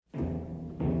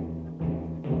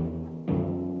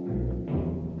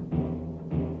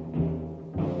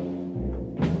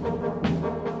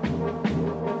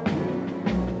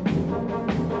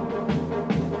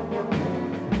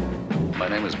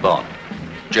was Bond.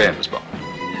 James Bond.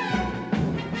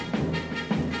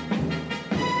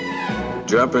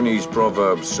 Japanese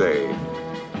proverbs say,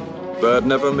 bird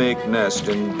never make nest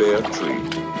in bare tree.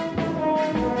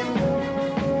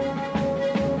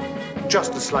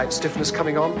 Just a slight stiffness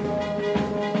coming on.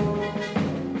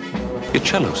 Your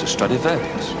cello's a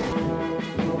Stradivarius.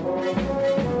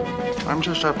 I'm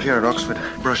just up here at Oxford,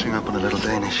 brushing up on a little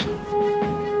Danish.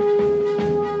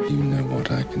 You know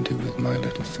what I can do with my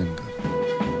little finger.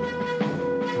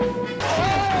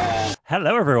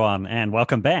 Hello, everyone, and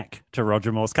welcome back to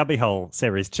Roger Moore's Cubbyhole,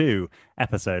 Series 2,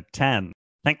 Episode 10.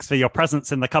 Thanks for your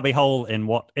presence in the cubbyhole in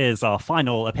what is our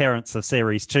final appearance of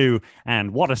Series 2,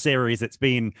 and what a series it's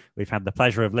been. We've had the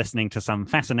pleasure of listening to some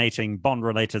fascinating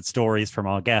Bond-related stories from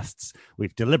our guests.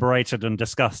 We've deliberated and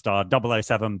discussed our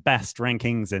 007 best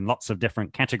rankings in lots of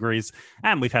different categories,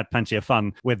 and we've had plenty of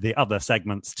fun with the other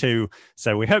segments too.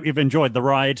 So we hope you've enjoyed the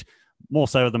ride, more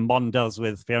so than Bond does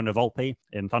with Fiona Volpe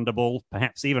in Thunderball,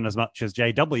 perhaps even as much as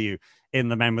JW in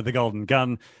The Man with the Golden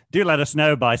Gun. Do let us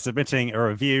know by submitting a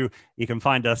review. You can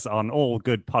find us on all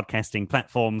good podcasting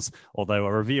platforms, although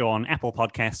a review on Apple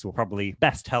Podcasts will probably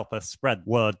best help us spread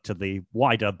word to the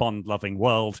wider Bond-loving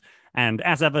world. And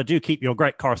as ever, do keep your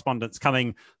great correspondence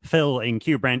coming. Phil in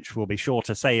Q Branch will be sure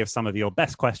to save some of your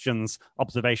best questions,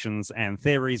 observations, and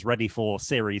theories ready for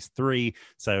Series 3.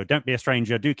 So don't be a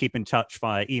stranger. Do keep in touch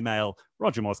via email,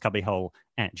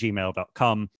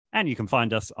 rogermoorescubbyhole@gmail.com. And you can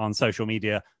find us on social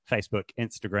media, Facebook,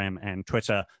 Instagram, and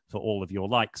Twitter for all of your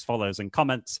likes, follows, and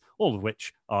comments, all of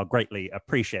which are greatly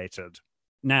appreciated.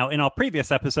 Now, in our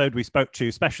previous episode, we spoke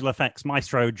to special effects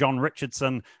maestro John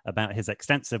Richardson about his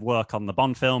extensive work on the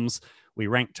Bond films. We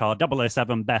ranked our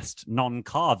 007 best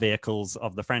non-car vehicles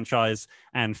of the franchise,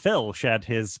 and Phil shared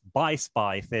his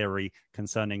bi-spy theory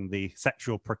concerning the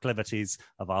sexual proclivities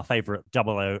of our favourite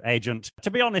 00 agent.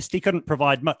 To be honest, he couldn't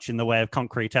provide much in the way of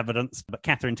concrete evidence, but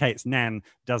Catherine Tate's Nan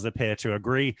does appear to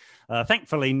agree.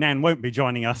 Thankfully, Nan won't be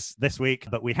joining us this week,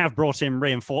 but we have brought in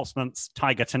reinforcements,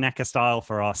 Tiger Tanaka style,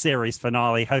 for our series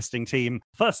finale hosting team.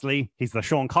 Firstly, he's the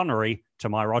Sean Connery to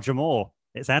my Roger Moore.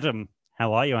 It's Adam.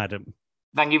 How are you, Adam?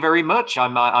 Thank you very much.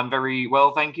 I'm very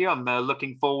well, thank you. I'm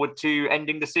looking forward to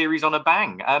ending the series on a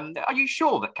bang. Are you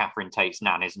sure that Catherine Tate's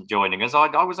Nan isn't joining us?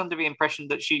 I was under the impression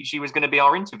that she was going to be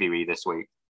our interviewee this week.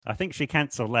 I think she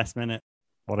cancelled last minute.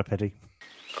 What a pity.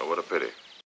 Oh, what a pity.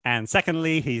 And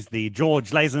secondly, he's the George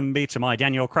Lazenby to my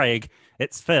Daniel Craig.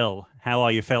 It's Phil. How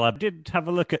are you, Phil? I did have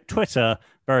a look at Twitter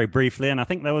very briefly, and I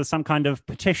think there was some kind of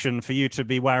petition for you to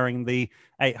be wearing the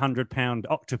 £800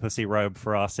 Octopussy robe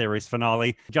for our series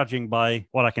finale. Judging by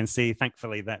what I can see,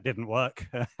 thankfully that didn't work.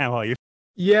 How are you?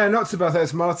 Yeah, not so bad,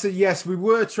 thanks, Marta. Yes, we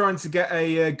were trying to get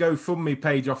a GoFundMe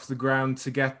page off the ground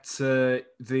to get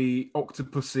the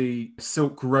Octopussy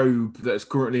silk robe that's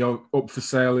currently up for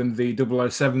sale in the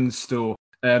 007 store.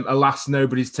 Alas,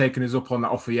 nobody's taken us up on that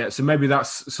offer yet, so maybe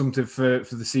that's something for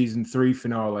the season 3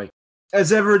 finale.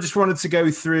 As ever, I just wanted to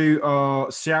go through our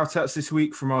shout-outs this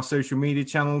week from our social media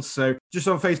channels. So just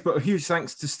on Facebook, a huge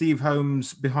thanks to Steve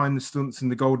Holmes, Behind the Stunts and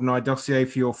the GoldenEye Dossier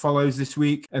for your follows this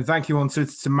week. And thank you on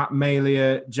Twitter to Matt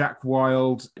Malia, Jack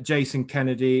Wild, Jason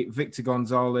Kennedy, Victor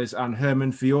Gonzalez, and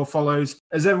Herman for your follows.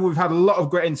 As ever, we've had a lot of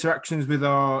great interactions with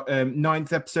our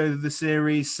 9th episode of the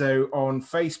series. So on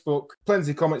Facebook,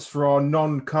 plenty of comments for our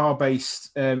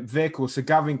non-car-based vehicles. So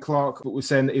Gavin Clark was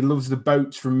saying that he loves the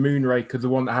boat from Moonraker, the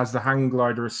one that has the hang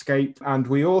glider escape. And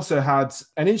we also had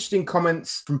an interesting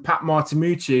comments from Pat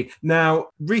Martinucci. Now,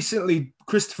 recently,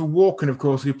 Christopher Walken, of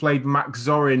course, who played Max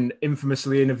Zorin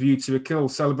infamously in A View to a Kill,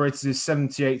 celebrated his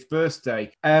 78th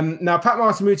birthday. Now, Pat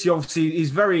Martinucci, obviously,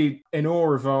 is very in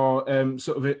awe of our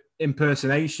sort of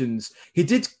impersonations. He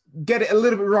did get it a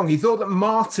little bit wrong. He thought that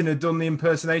Martin had done the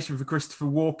impersonation for Christopher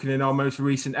Walken in our most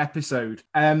recent episode.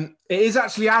 It is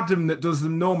actually Adam that does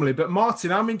them normally, but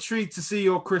Martin, I'm intrigued to see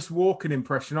your Chris Walken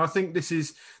impression. I think this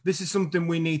is something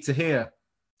we need to hear.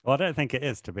 Well, I don't think it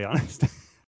is, to be honest.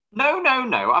 No.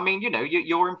 I mean,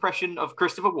 your impression of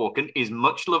Christopher Walken is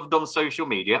much loved on social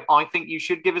media. I think you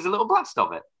should give us a little blast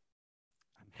of it.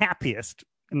 I'm happiest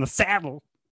in the saddle.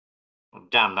 Oh,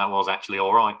 damn, that was actually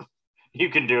all right. You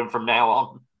can do them from now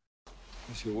on.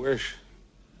 As you wish.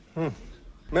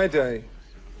 Mayday.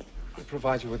 I'll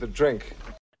provide you with a drink.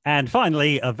 And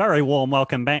finally, a very warm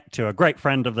welcome back to a great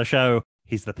friend of the show.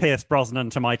 He's the Pierce Brosnan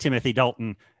to my Timothy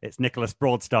Dalton. It's Nicholas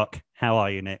Broadstock. How are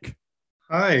you, Nick?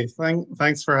 Hi,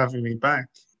 thanks for having me back.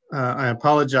 I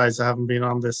apologize I haven't been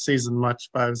on this season much,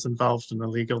 but I was involved in a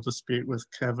legal dispute with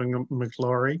Kevin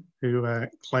McGlory, who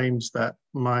claimed that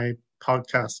my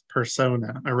podcast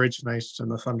persona originated in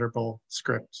the Thunderball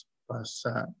script. But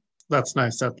that's now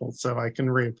settled, so I can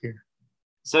reappear.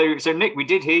 So Nick, we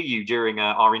did hear you during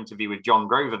our interview with John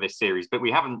Grover this series, but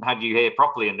we haven't had you here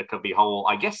properly in the cubbyhole,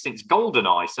 I guess, since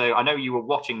GoldenEye. So I know you were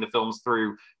watching the films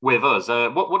through with us.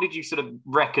 What did you sort of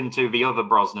reckon to the other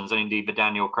Brosnans and indeed the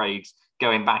Daniel Craigs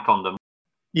going back on them?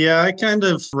 Yeah, I kind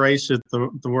of rated the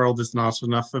World Is Not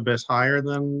Enough a bit higher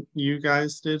than you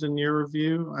guys did in your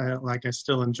review. I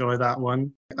still enjoy that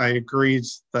one. I agreed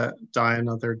that Die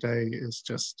Another Day is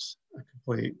just a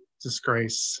complete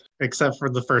disgrace, except for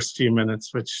the first few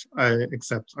minutes, which I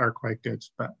accept are quite good.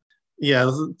 But yeah,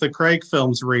 the Craig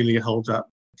films really hold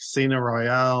up. Casino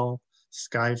Royale,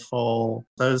 Skyfall,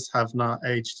 those have not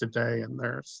aged today, and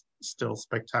they're still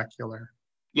spectacular.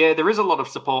 Yeah, there is a lot of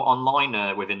support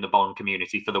online within the Bond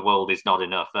community for The World Is Not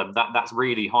Enough. That's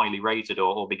really highly rated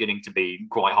or beginning to be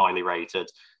quite highly rated.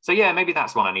 So yeah, maybe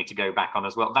that's one I need to go back on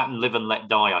as well. That and Live and Let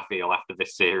Die, I feel, after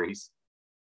this series.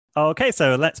 Okay,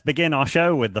 so let's begin our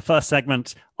show with the first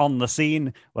segment, On the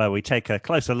Scene, where we take a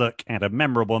closer look at a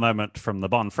memorable moment from the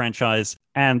Bond franchise.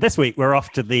 And this week, we're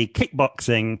off to the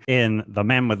kickboxing in The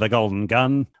Man with the Golden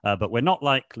Gun. But we're not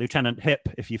like Lieutenant Hip.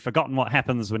 If you've forgotten what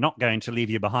happens, we're not going to leave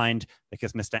you behind,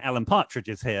 because Mr. Alan Partridge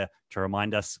is here to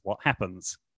remind us what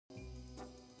happens.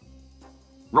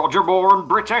 Roger Moore and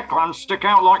Britt Ekland stick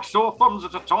out like sore thumbs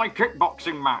at a Thai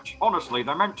kickboxing match. Honestly,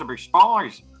 they're meant to be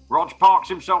spies. Rog parks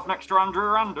himself next to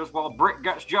Andrew Anders while Britt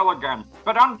gets Joe again.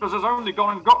 But Anders has only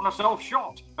gone and gotten herself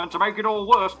shot. And to make it all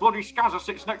worse, bloody Skazza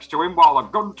sits next to him while a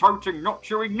gun-toting,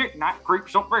 nut-chewing knick-knack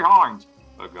creeps up behind.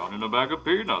 A gun in a bag of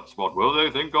peanuts. What will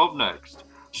they think of next?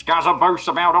 Skazza boasts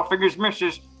about offing his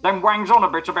missus, then wangs on a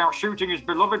bit about shooting his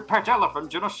beloved pet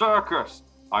elephant in a circus.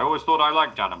 I always thought I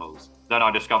liked animals. Then I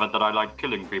discovered that I liked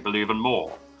killing people even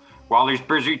more. While he's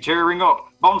busy tearing up,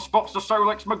 Bond spots the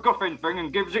Solex MacGuffin thing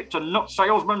and gives it to nut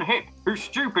salesman Hip, who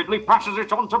stupidly passes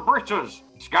it on to Britters.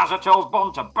 Skazza tells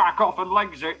Bond to back off and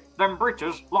legs it, then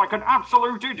Britters, like an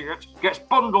absolute idiot, gets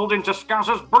bundled into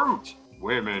Skazza's boot.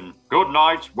 Women, good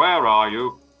night, where are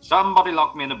you? Somebody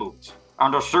lock me in the boot.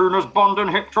 And as soon as Bond and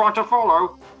Hip try to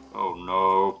follow, oh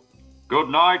no. Good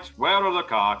night, where are the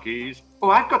car keys? Oh,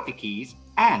 I've got the keys,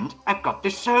 and I've got the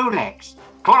Solex.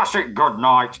 Classic good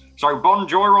night. So Bond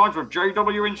joyrides with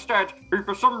JW instead, who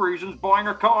for some reason's buying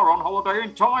a car on holiday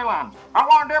in Thailand. I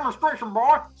want a demonstration,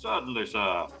 boy. Certainly,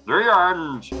 sir. The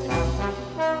end.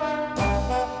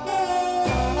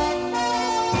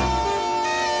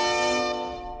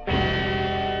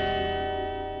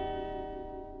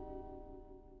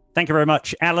 Thank you very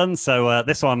much, Alan. So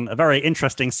this one, a very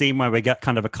interesting scene where we get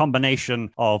kind of a combination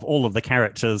of all of the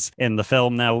characters in the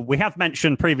film. Now, we have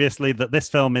mentioned previously that this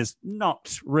film is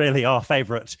not really our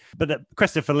favorite, but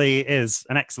Christopher Lee is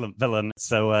an excellent villain.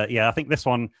 So yeah, I think this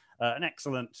one, an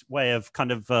excellent way of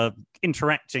kind of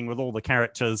interacting with all the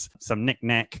characters, some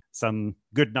knick-knack, some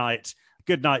goodnight.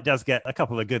 Goodnight does get a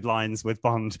couple of good lines with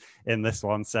Bond in this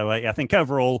one. So yeah, I think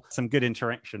overall, some good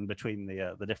interaction between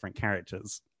the different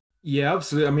characters. Yeah,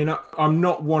 absolutely. I mean, I'm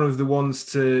not one of the ones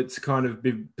to kind of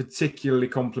be particularly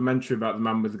complimentary about The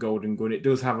Man with the Golden Gun. It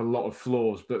does have a lot of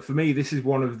flaws, but for me, this is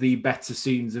one of the better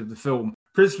scenes of the film,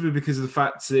 principally because of the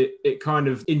fact that it kind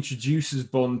of introduces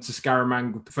Bond to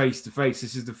Scaramanga face to face.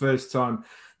 This is the first time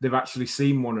they've actually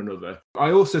seen one another.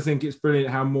 I also think it's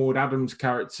brilliant how Maud Adams'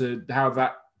 character, how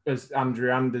that, as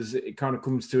Andrew Anders, it kind of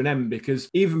comes to an end,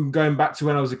 because even going back to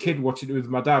when I was a kid watching it with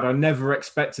my dad, I never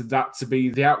expected that to be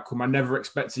the outcome. I never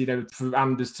expected, for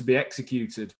Anders to be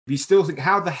executed. You still think,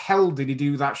 how the hell did he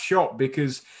do that shot?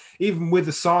 Because even with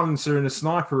a silencer and a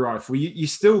sniper rifle, you're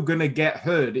still going to get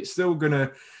hurt. It's still going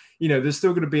to, there's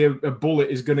still going to be a bullet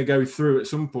is going to go through at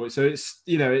some point. So it's,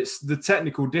 it's the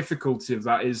technical difficulty of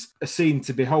that is a scene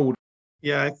to behold.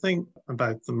 Yeah, I think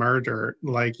about the murder,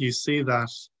 like you see that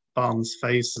Bond's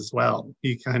face as well.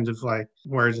 He kind of like,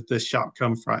 where did this shot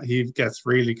come from? He gets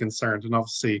really concerned, and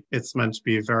obviously it's meant to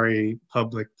be a very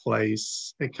public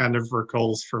place. It kind of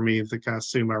recalls for me the kind of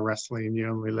sumo wrestling, you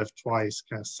only live twice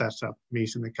kind of setup,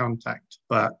 meeting the contact.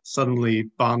 But suddenly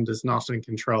Bond is not in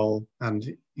control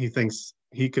and he thinks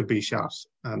he could be shot,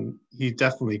 and he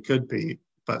definitely could be,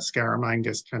 but Scaramanga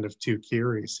is kind of too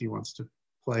curious. He wants to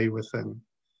play with him.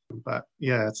 But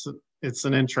yeah, it's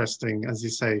an interesting, as you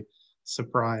say,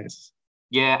 surprise.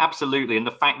 Yeah, absolutely. And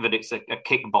the fact that it's a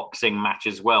kickboxing match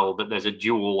as well, that there's a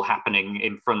duel happening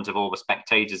in front of all the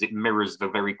spectators, it mirrors the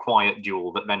very quiet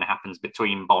duel that then happens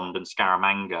between Bond and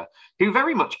Scaramanga, who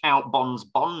very much out-bonds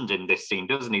Bond in this scene,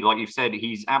 doesn't he? Like you've said,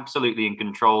 he's absolutely in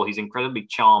control. He's incredibly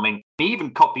charming. He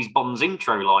even copies Bond's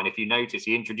intro line, if you notice.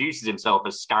 He introduces himself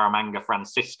as Scaramanga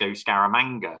Francisco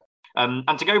Scaramanga.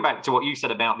 And to go back to what you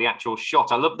said about the actual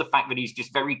shot, I love the fact that he's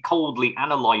just very coldly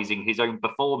analysing his own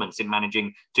performance in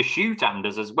managing to shoot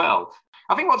Anders as well.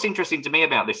 I think what's interesting to me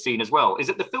about this scene as well is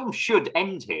that the film should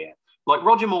end here. Like,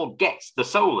 Roger Moore gets the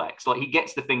Solex, like he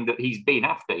gets the thing that he's been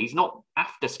after. He's not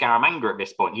after Scaramanga at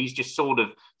this point. He's just sort of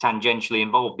tangentially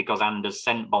involved because Anders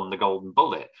sent Bond the golden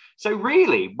bullet. So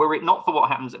really, were it not for what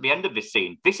happens at the end of this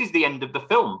scene, this is the end of the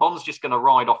film. Bond's just going to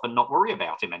ride off and not worry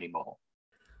about him anymore.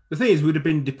 The thing is, we'd have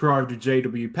been deprived of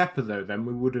J.W. Pepper, though. Then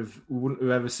we wouldn't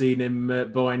have ever seen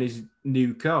him buying his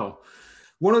new car.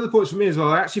 One of the points for me as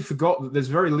well, I actually forgot that there's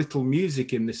very little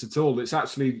music in this at all. It's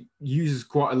actually uses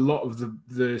quite a lot of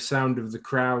the sound of the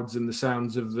crowds and the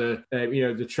sounds of the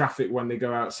the traffic when they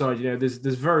go outside. There's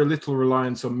very little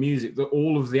reliance on music. That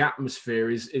all of the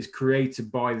atmosphere is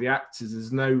created by the actors.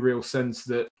 There's no real sense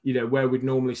that where we'd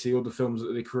normally see other films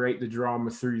that they create the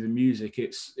drama through the music.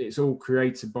 It's all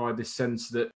created by this sense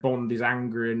that Bond is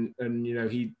angry and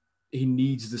he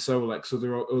needs the Solex,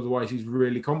 otherwise he's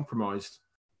really compromised.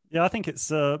 Yeah, I think it's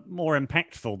more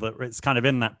impactful that it's kind of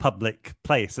in that public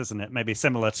place, isn't it? Maybe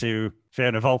similar to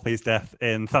Fiona Volpe's death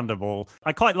in Thunderball.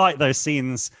 I quite like those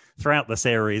scenes throughout the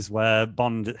series where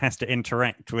Bond has to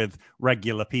interact with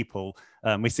regular people.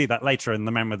 We see that later in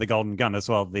The Man with the Golden Gun as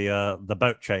well, the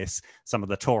boat chase, some of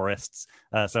the tourists.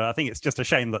 So I think it's just a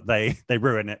shame that they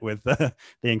ruin it with the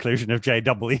inclusion of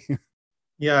JW.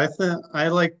 Yeah, I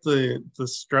like the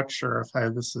structure of how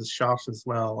this is shot as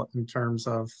well in terms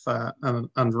of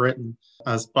unwritten.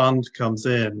 As Bond comes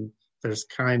in, there's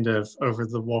kind of over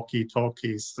the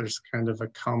walkie-talkies, there's kind of a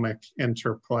comic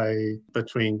interplay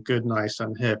between Goodnight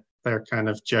and Hip. They're kind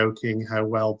of joking how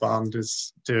well Bond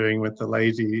is doing with the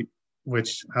lady,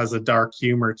 which has a dark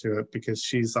humor to it because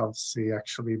she's obviously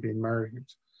actually been murdered.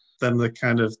 Then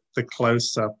the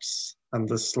close-ups and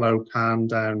the slow pan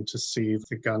down to see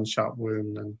the gunshot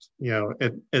wound. And,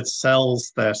 it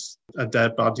sells that a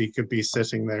dead body could be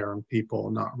sitting there and people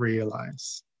not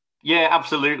realize. Yeah,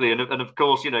 absolutely. And of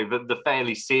course, the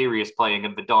fairly serious playing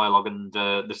of the dialogue and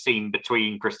the scene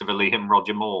between Christopher Lee and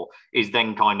Roger Moore is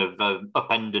then kind of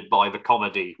upended by the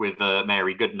comedy with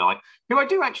Mary Goodnight, who I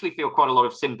do actually feel quite a lot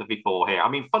of sympathy for here. I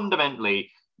mean, fundamentally,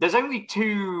 there's only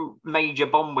two major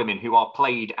Bond women who are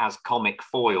played as comic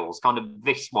foils, kind of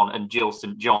this one and Jill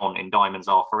St. John in Diamonds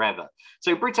Are Forever.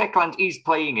 So Britt Ekland is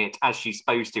playing it as she's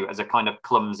supposed to, as a kind of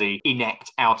clumsy,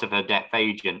 inept, out-of-her-depth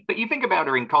agent. But you think about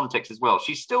her in context as well.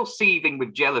 She's still seething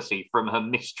with jealousy from her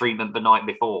mistreatment the night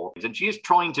before. And she is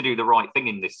trying to do the right thing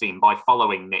in this scene by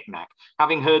following Nick Nack,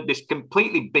 having heard this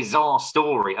completely bizarre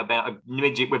story about a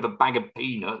midget with a bag of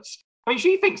peanuts. I mean,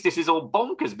 she thinks this is all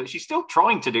bonkers, but she's still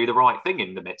trying to do the right thing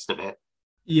in the midst of it.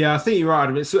 Yeah, I think you're right.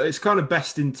 I mean, it's kind of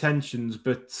best intentions,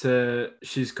 but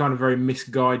she's kind of very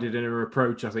misguided in her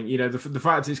approach, I think. The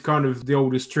fact it's kind of the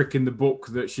oldest trick in the book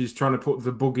that she's trying to put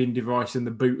the bugging device in the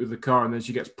boot of the car and then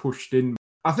she gets pushed in.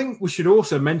 I think we should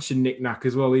also mention Nick Nack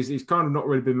as well. He's kind of not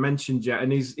really been mentioned yet,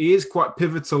 and he is quite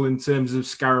pivotal in terms of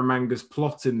Scaramanga's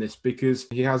plot in this because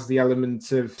he has the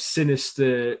element of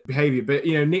sinister behaviour. But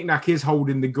Nick Nack is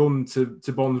holding the gun to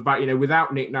Bond's back.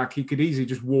 Without Nick Nack, he could easily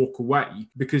just walk away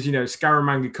because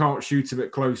Scaramanga can't shoot him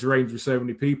at close range with so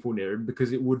many people near him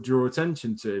because it would draw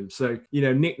attention to him. So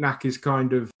Nick Nack is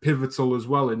kind of pivotal as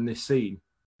well in this scene.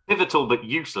 Pivotal but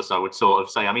useless, I would sort of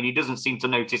say. I mean, he doesn't seem to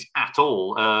notice at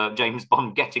all James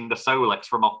Bond getting the Solex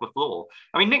from off the floor.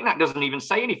 I mean, Nick Nack doesn't even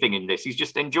say anything in this. He's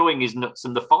just enjoying his nuts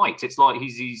and the fight. It's like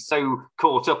he's so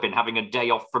caught up in having a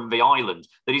day off from the island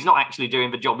that he's not actually doing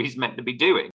the job he's meant to be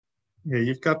doing. Yeah,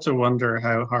 you've got to wonder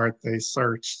how hard they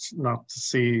searched not to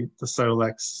see the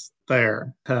Solex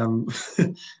there.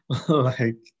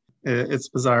 It's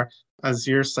bizarre. As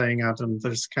you're saying, Adam,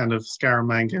 there's kind of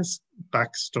Scaramanga's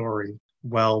backstory.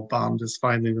 Well, Bond is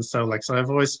finding the Solex. I've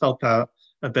always felt that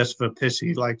a bit of a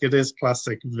pity. Like, it is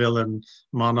classic villain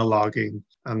monologuing,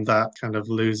 and that kind of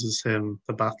loses him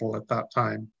the battle at that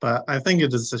time. But I think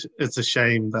it's a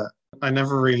shame that I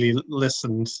never really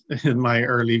listened in my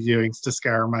early viewings to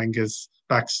Scaramanga's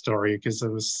backstory because I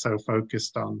was so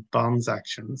focused on Bond's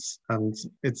actions. And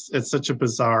it's such a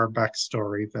bizarre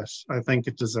backstory that I think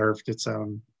it deserved its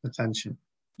own attention.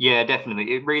 Yeah,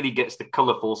 definitely. It really gets the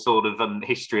colourful sort of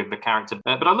history of the character.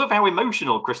 But I love how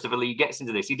emotional Christopher Lee gets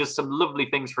into this. He does some lovely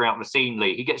things throughout the scene,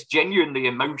 Lee. He gets genuinely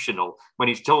emotional when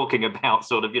he's talking about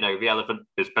sort of, the elephant,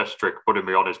 his best trick, putting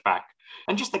me on his back.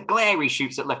 And just the glare he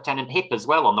shoots at Lieutenant Hip as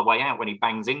well on the way out when he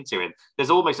bangs into him. There's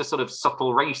almost a sort of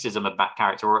subtle racism of that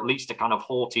character, or at least a kind of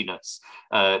haughtiness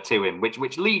to him, which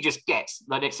Lee just gets.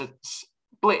 That it's a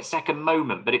split-second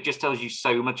moment, but it just tells you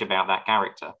so much about that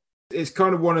character. It's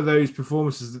kind of one of those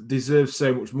performances that deserves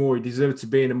so much more. He deserved to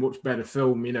be in a much better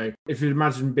film, you know. If you'd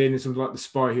imagine being in something like The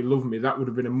Spy Who Loved Me, that would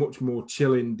have been a much more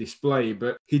chilling display.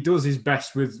 But he does his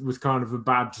best with kind of a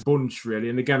bad bunch, really.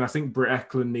 And again, I think Britt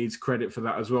Ekland needs credit for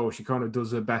that as well. She kind of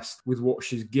does her best with what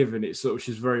she's given. It's sort of,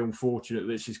 she's very unfortunate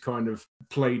that she's kind of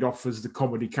played off as the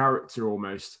comedy character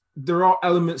almost. There are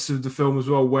elements of the film as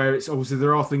well where it's obviously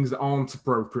there are things that aren't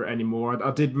appropriate anymore.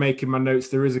 I did make in my notes,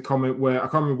 there is a comment where, I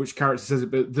can't remember which character says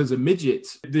it, but there's a midget.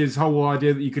 This whole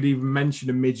idea that you could even mention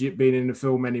a midget being in a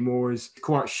film anymore is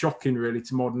quite shocking really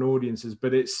to modern audiences.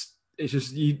 But it's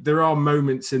just, there are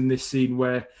moments in this scene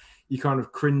where you kind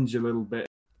of cringe a little bit.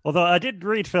 Although I did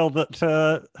read, Phil, that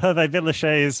Hervé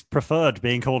Villechaize preferred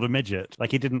being called a midget.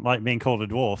 Like, he didn't like being called a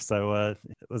dwarf, so it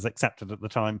was accepted at the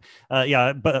time.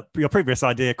 Yeah, but your previous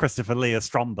idea, Christopher Lee as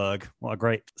Stromberg, what a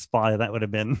great spy that would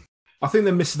have been. I think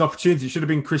they missed an opportunity. It should have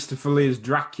been Christopher Lee as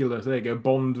Dracula. There you go,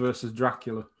 Bond versus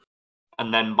Dracula.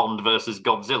 And then Bond versus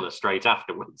Godzilla straight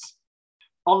afterwards.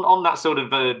 On that sort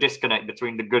of disconnect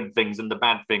between the good things and the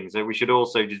bad things, we should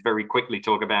also just very quickly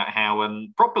talk about how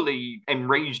properly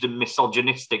enraged and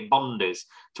misogynistic Bond is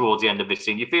towards the end of this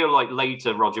scene. You feel like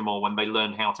later Roger Moore, when they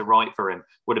learned how to write for him,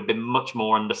 would have been much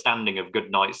more understanding of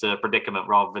Goodnight's predicament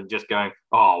rather than just going,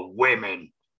 oh,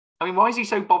 women. I mean, why is he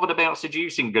so bothered about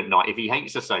seducing Goodnight if he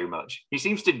hates her so much? He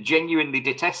seems to genuinely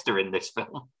detest her in this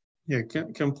film. Yeah,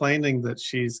 complaining that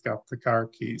she's got the car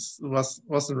keys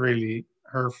wasn't really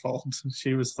her fault.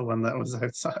 She was the one that was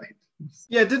outside.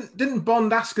 Yeah, didn't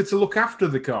Bond ask her to look after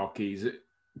the car keys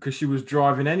because she was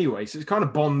driving anyway? So it's kind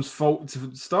of Bond's fault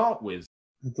to start with.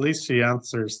 At least she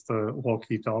answers the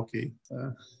walkie-talkie.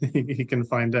 He can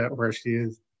find out where she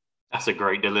is. That's a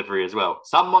great delivery as well.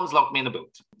 Someone's locked me in a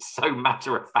boot. So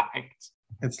matter of fact.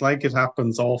 It's like it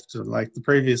happens often. Like the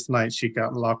previous night, she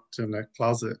got locked in a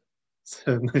closet.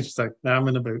 So she's like, now I'm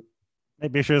in a boot.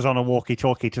 Maybe she was on a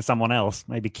walkie-talkie to someone else,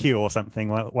 maybe Q or something,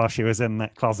 while she was in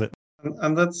that closet.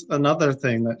 And that's another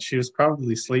thing, that she was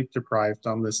probably sleep deprived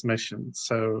on this mission.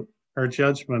 So her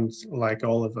judgment, like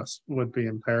all of us, would be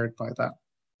impaired by that.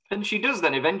 And she does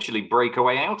then eventually break her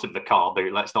way out of the car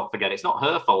boot. Let's not forget, it's not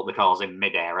her fault the car's in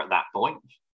midair at that point.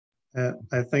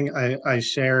 I think I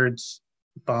shared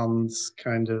Bond's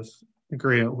kind of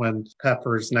agreement when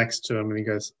Pepper's next to him and he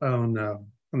goes, oh no.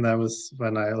 And that was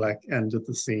when I ended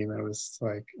the scene. I was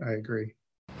like, I agree.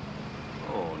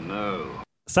 Oh no.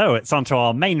 So it's on to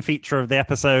our main feature of the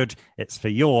episode. It's for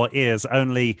your ears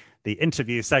only, the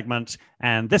interview segment.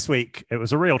 And this week, it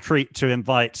was a real treat to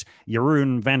invite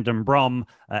Jeroen van den Brom,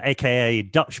 a.k.a.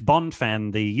 Dutch Bond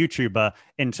fan, the YouTuber,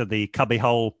 into the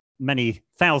cubbyhole. Many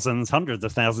thousands, hundreds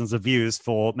of thousands of views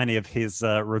for many of his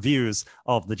reviews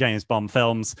of the James Bond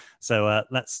films. So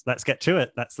let's get to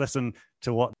it. Let's listen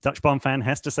to what Dutch Bond fan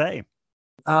has to say.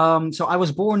 So I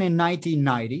was born in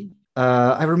 1990.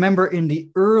 I remember in the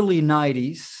early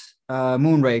 90s,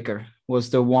 Moonraker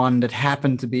was the one that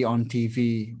happened to be on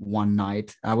TV one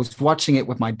night. I was watching it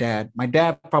with my dad. My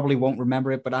dad probably won't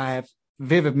remember it, but I have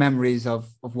vivid memories of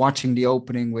watching the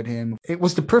opening with him. It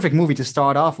was the perfect movie to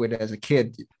start off with as a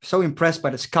kid. So impressed by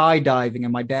the skydiving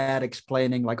and my dad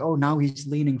explaining like, oh, now he's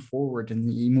leaning forward and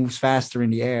he moves faster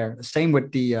in the air. Same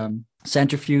with the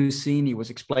centrifuge scene. He was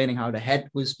explaining how the head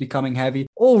was becoming heavy.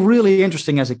 All really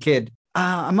interesting as a kid.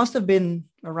 I must have been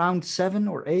around 7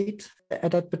 or 8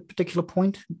 at that particular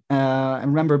point. I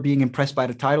remember being impressed by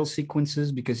the title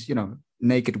sequences because, you know,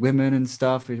 naked women and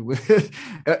stuff.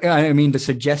 I mean, the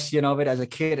suggestion of it as a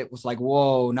kid, it was like,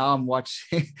 whoa, now I'm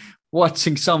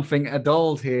watching something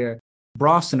adult here.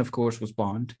 Brosnan, of course, was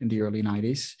Bond in the early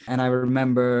 90s. And I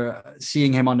remember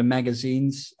seeing him on the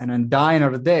magazines. And then Die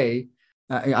Another Day,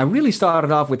 I really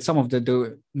started off with some of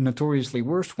the notoriously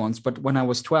worst ones. But when I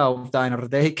was 12, Die Another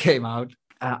Day came out.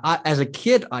 As a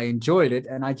kid, I enjoyed it,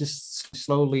 and I just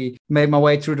slowly made my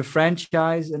way through the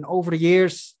franchise. And over the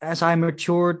years, as I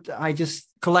matured, I just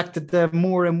collected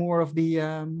more and more of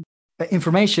the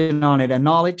information on it and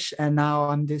knowledge. And now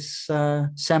I'm this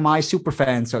semi-super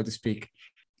fan, so to speak.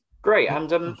 Great. And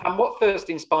what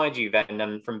first inspired you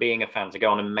then from being a fan to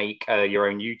go on and make your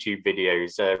own YouTube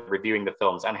videos reviewing the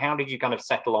films? And how did you kind of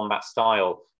settle on that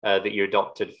style that you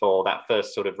adopted for that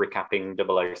first sort of recapping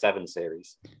 007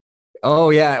 series?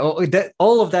 Oh, yeah.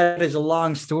 All of that is a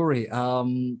long story.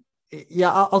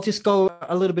 I'll just go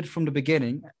a little bit from the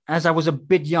beginning. As I was a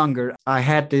bit younger, I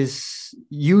had this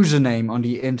username on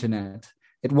the internet.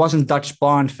 It wasn't Dutch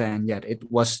Bond fan yet. It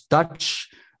was Dutch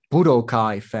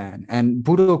Budokai fan. And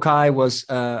Budokai was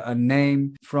a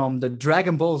name from the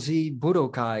Dragon Ball Z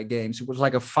Budokai games. It was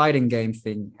like a fighting game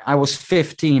thing. I was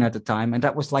 15 at the time, and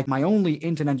that was like my only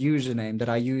internet username that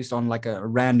I used on like a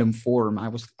random forum.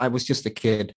 I was just a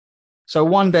kid. So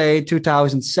one day,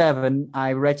 2007,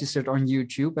 I registered on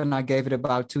YouTube and I gave it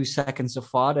about 2 seconds of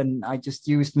thought, and I just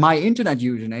used my internet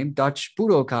username, Dutch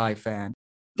Budokai fan.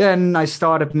 Then I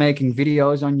started making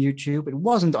videos on YouTube. It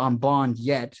wasn't on Bond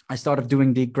yet. I started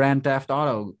doing the Grand Theft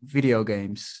Auto video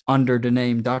games under the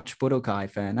name Dutch Budokai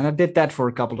fan. And I did that for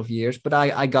a couple of years, but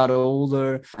I got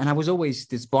older and I was always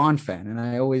this Bond fan and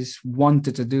I always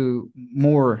wanted to do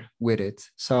more with it.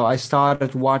 So I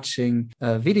started watching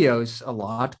videos a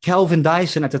lot. Calvin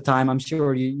Dyson at the time, I'm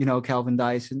sure you know Calvin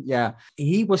Dyson. Yeah,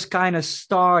 he was kind of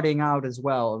starting out as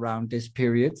well around this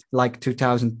period, like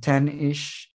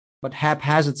 2010-ish. But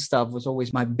Haphazard Stuff was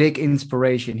always my big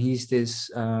inspiration. He's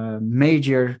this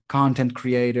major content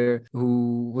creator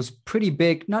who was pretty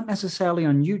big, not necessarily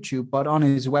on YouTube, but on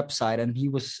his website. And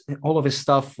all of his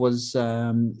stuff was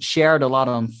shared a lot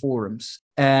on forums.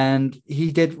 And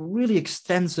he did really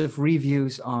extensive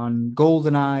reviews on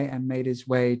GoldenEye and made his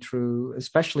way through,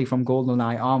 especially from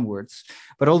GoldenEye onwards.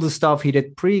 But all the stuff he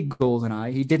did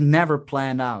pre-GoldenEye, he did never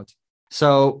plan out.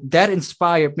 So that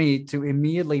inspired me to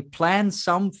immediately plan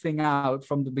something out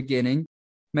from the beginning,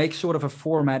 make sort of a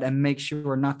format and make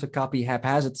sure not to copy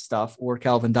Haphazard Stuff or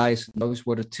Calvin Dyson. Those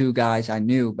were the two guys I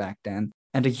knew back then.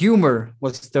 And the humor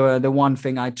was the one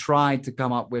thing I tried to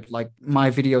come up with. Like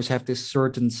my videos have this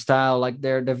certain style, like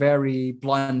they're very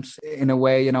blunt in a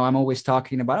way. You know, I'm always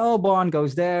talking about, oh, Bond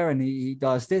goes there and he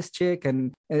does this chick.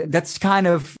 And that's kind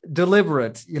of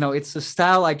deliberate. You know, it's a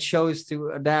style I chose to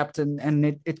adapt and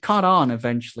it caught on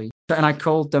eventually. And I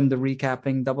called them the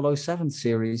Recapping 007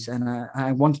 series. And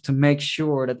I wanted to make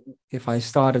sure that if I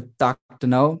started Dr.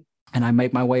 No and I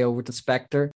made my way over to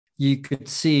Spectre, you could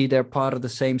see they're part of the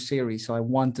same series. So I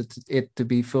wanted it to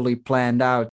be fully planned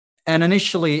out. And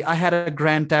initially, I had a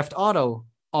Grand Theft Auto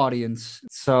audience.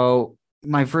 So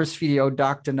my first video,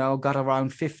 Dr. No, got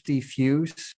around 50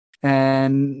 views.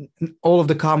 And all of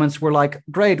the comments were like,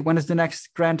 great, when is the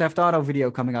next Grand Theft Auto video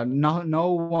coming out?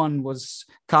 No one was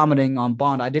commenting on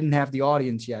Bond. I didn't have the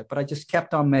audience yet, but I just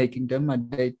kept on making them. I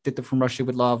did the From Russia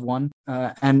with Love one.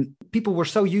 And people were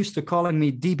so used to calling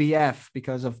me DBF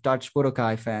because of Dutch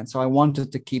Budokai fan. So I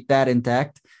wanted to keep that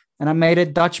intact. And I made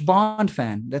it Dutch Bond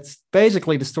fan. That's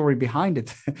basically the story behind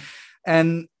it.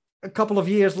 And a couple of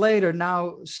years later,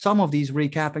 now some of these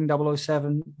Recapping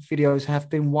 007 videos have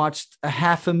been watched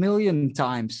 500,000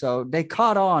 times. So they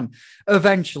caught on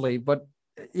eventually, but,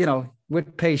 you know,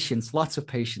 with patience, lots of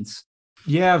patience.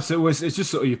 Yeah, so it's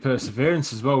just sort of your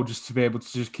perseverance as well, just to be able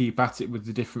to just keep at it with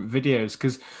the different videos.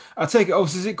 Because I take it,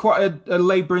 obviously, is it quite a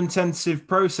labour-intensive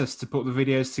process to put the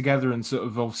videos together, and sort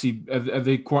of obviously are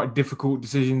they quite difficult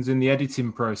decisions in the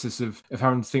editing process of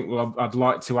having to think, well, I'd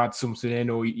like to add something in,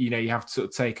 or you know, you have to sort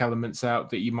of take elements out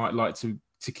that you might like to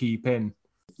keep in.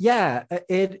 Yeah,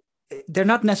 they're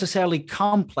not necessarily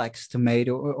complex to make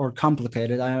or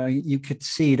complicated. You could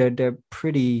see that they're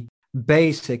pretty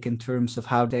basic in terms of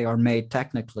how they are made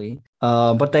technically,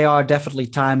 but they are definitely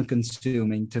time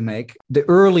consuming to make. The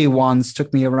early ones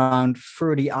took me around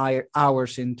 30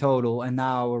 hours in total, and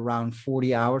now around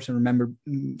 40 hours. I remember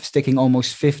sticking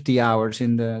almost 50 hours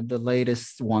in the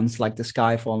latest ones, like the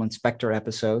Skyfall and Spectre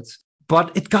episodes.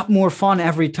 But it got more fun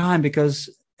every time, because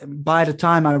by the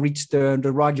time I reached the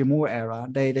Roger Moore era,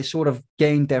 they sort of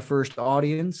gained their first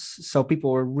audience. So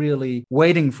people were really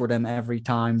waiting for them every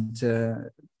time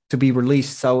to be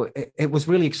released. So it was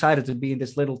really excited to be in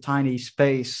this little tiny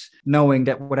space, knowing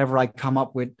that whatever I come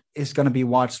up with is going to be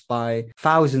watched by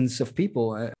thousands of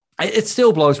people. It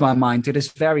still blows my mind to this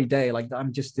very day. Like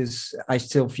I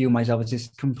still view myself as this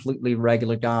completely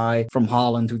regular guy from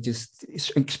Holland who just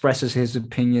expresses his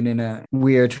opinion in a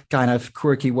weird kind of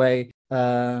quirky way.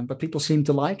 But people seem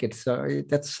to like it.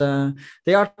 So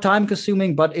they are time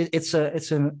consuming, but it's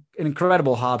an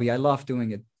incredible hobby. I love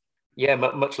doing it. Yeah,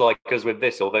 much like us with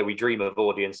this, although we dream of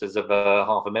audiences of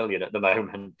 500,000 at the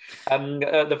moment.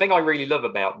 The thing I really love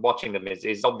about watching them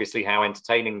is obviously how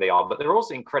entertaining they are, but they're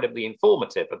also incredibly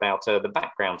informative about the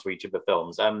background to each of the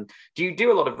films. Do you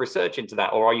do a lot of research into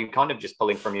that, or are you kind of just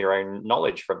pulling from your own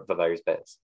knowledge for those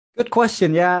bits? Good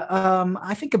question. Yeah,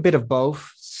 I think a bit of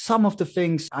both. Some of the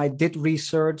things I did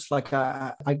research, like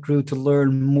I grew to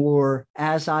learn more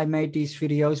as I made these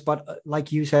videos. But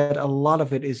like you said, a lot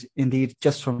of it is indeed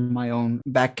just from my own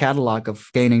back catalog of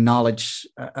gaining knowledge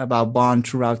about Bond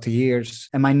throughout the years.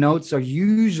 And my notes are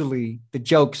usually the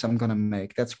jokes I'm going to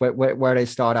make. That's where they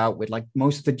start out with. Like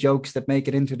most of the jokes that make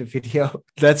it into the video,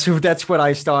 that's what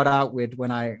I start out with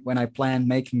when I plan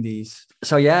making these.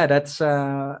 So yeah, that's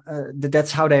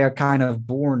how they are kind of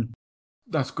born.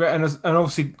 That's great, and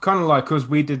obviously, kind of like us,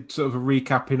 we did sort of a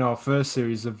recap in our first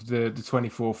series of the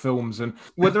 24 films. And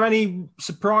were there any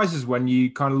surprises when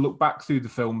you kind of look back through the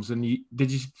films? And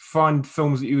did you find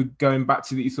films that you were going back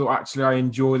to that you thought, actually, I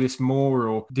enjoy this more,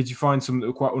 or did you find some that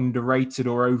were quite underrated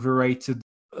or overrated?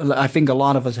 I think a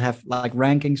lot of us have like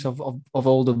rankings of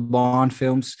all the Bond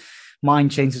films. Mine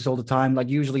changes all the time. Like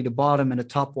usually the bottom and the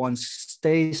top ones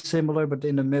stay similar, but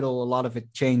in the middle, a lot of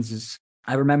it changes.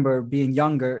 I remember being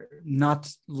younger,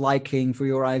 not liking For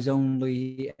Your Eyes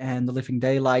Only and The Living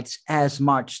Daylights as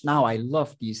much. Now I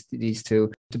love these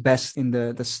two, the best in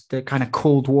the kind of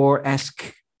Cold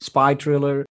War-esque spy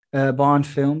thriller Bond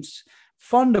films.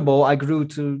 Thunderball, I grew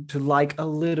to like a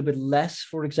little bit less,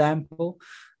 for example.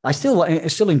 I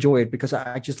still enjoy it because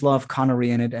I just love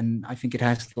Connery in it, and I think it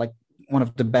has like one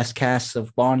of the best casts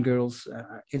of Bond girls.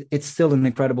 It's still an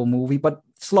incredible movie, but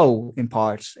slow in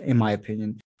parts, in my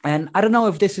opinion. And I don't know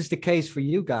if this is the case for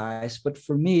you guys, but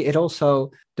for me, it also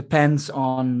depends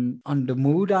on the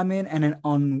mood I'm in and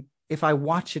on if I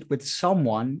watch it with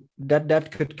someone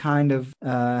that could kind of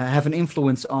have an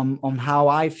influence on how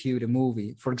I view the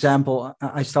movie. For example,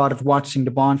 I started watching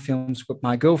the Bond films with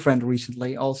my girlfriend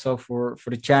recently, also for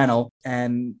the channel,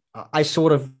 and I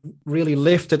sort of really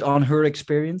lifted on her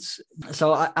experience.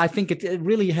 So I think it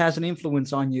really has an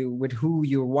influence on you with who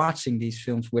you're watching these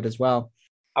films with as well.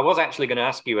 I was actually going to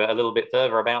ask you a little bit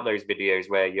further about those videos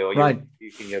where you're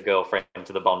introducing your girlfriend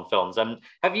to the Bond films.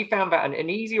 Have you found that an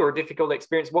easy or a difficult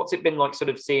experience? What's it been like sort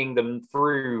of seeing them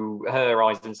through her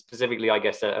eyes, and specifically, I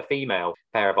guess, a female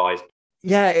pair of eyes?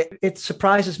 Yeah, it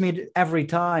surprises me every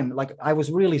time. Like, I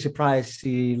was really surprised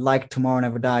she liked Tomorrow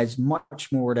Never Dies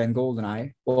much more than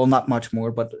GoldenEye. Well, not much more,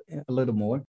 but a little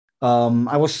more.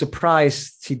 I was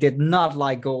surprised she did not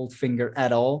like Goldfinger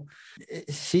at all.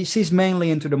 She's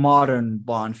mainly into the modern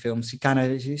Bond films.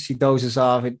 She dozes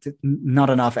off it.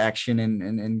 Not enough action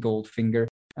in Goldfinger,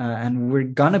 and we're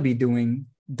gonna be doing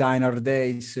Die Another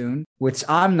Day soon, which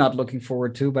I'm not looking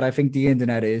forward to, but I think the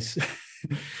internet is.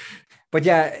 But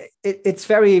yeah, it's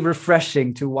very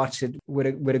refreshing to watch it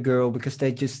with a girl because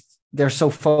they're so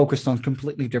focused on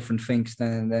completely different things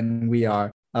than we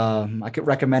are. I could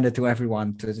recommend it to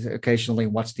everyone to occasionally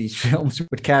watch these films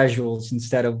with casuals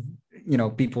instead of,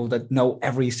 people that know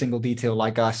every single detail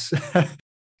like us.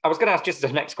 I was going to ask just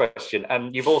as the next question.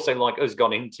 You've also, like us,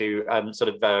 gone into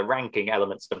ranking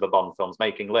elements of the Bond films,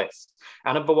 making lists.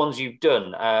 And of the ones you've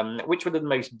done, which were the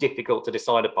most difficult to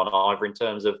decide upon, either in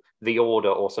terms of the order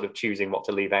or sort of choosing what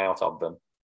to leave out of them?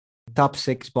 Top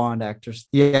 6 Bond actors.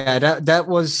 Yeah, that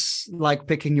was like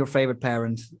picking your favorite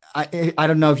parent. I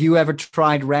don't know if you ever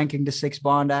tried ranking the 6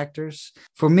 Bond actors.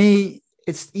 For me,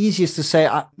 it's easiest to say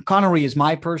Connery is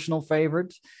my personal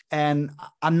favorite, and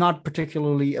I'm not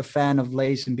particularly a fan of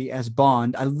Lazenby as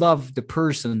Bond. I love the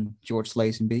person George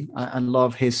Lazenby. I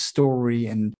love his story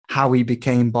and how he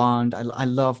became Bond. I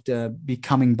love the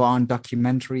Becoming Bond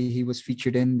documentary he was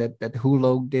featured in that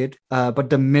Hulu did. But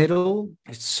the middle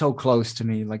is so close to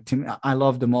me. Like, to me, I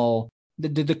love them all.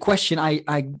 The question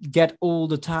I get all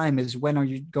the time is, when are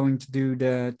you going to do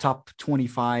the top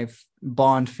 25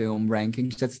 Bond film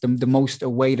rankings? That's the most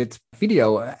awaited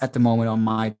video at the moment on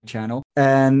my channel.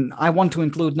 And I want to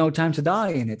include No Time to Die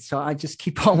in it. So I just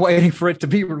keep on waiting for it to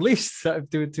be released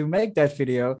to make that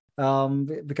video.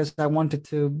 Because I want it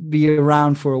to be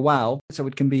around for a while so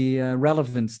it can be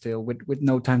relevant still with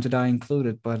No Time to Die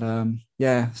included. But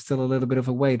still a little bit of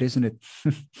a wait, isn't it?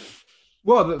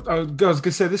 Well, I was going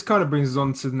to say, this kind of brings us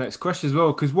on to the next question as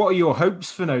well, because what are your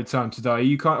hopes for No Time to Die?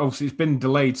 You can't, obviously, it's been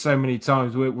delayed so many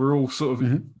times. We're all sort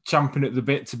of champing at the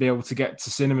bit to be able to get to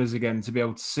cinemas again, to be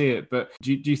able to see it. But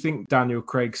do you think Daniel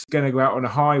Craig's going to go out on a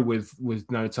high with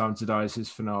No Time to Die as his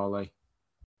finale?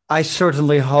 I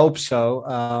certainly hope so.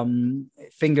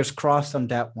 Fingers crossed on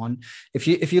that one. If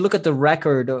you look at the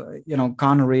record,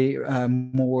 Connery,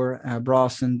 Moore,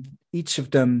 Brosnan, each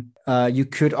of them, you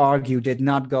could argue, did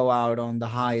not go out on the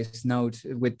highest note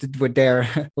with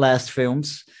their last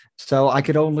films. So I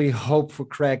could only hope for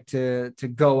Craig to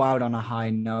go out on a high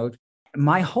note.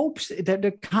 My hopes,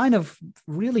 they're kind of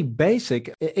really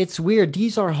basic. It's weird.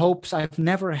 These are hopes I've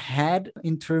never had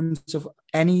in terms of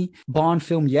any Bond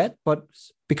film yet, but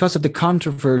because of the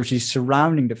controversy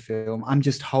surrounding the film, I'm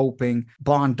just hoping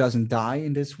Bond doesn't die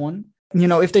in this one.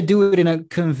 If they do it in a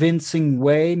convincing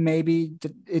way, maybe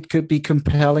it could be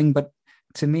compelling. But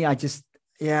to me, I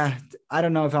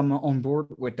don't know if I'm on board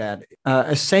with that.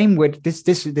 Same with this.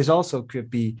 This also could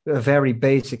be a very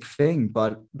basic thing,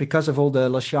 but because of all the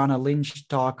Lashana Lynch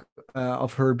talk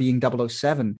of her being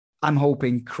 007, I'm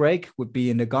hoping Craig would be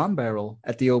in the gun barrel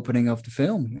at the opening of the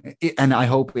film. And I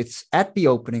hope it's at the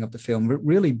opening of the film,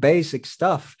 really basic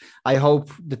stuff. I hope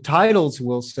the titles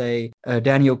will say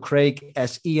Daniel Craig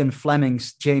as Ian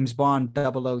Fleming's James Bond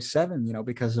 007,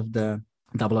 because of the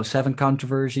 007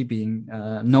 controversy being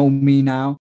Know Me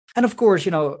now. And of course,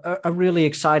 a really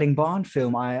exciting Bond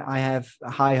film. I have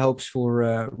high hopes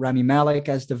for Rami Malek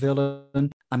as the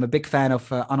villain. I'm a big fan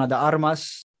of Ana de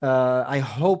Armas. I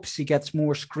hope she gets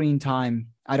more screen time.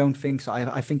 I don't think so.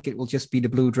 I think it will just be the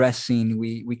blue dress scene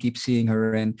we keep seeing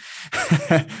her in.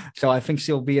 So I think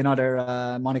she'll be another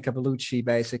Monica Bellucci,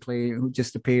 basically, who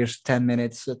just appears 10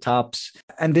 minutes tops.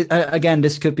 And again,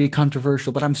 this could be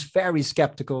controversial, but I'm very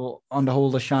skeptical on the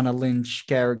whole Lashana Lynch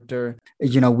character.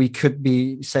 We could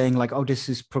be saying like, oh, this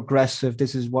is progressive.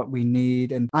 This is what we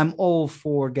need. And I'm all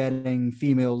for getting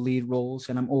female lead roles,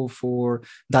 and I'm all for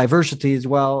diversity as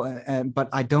well. But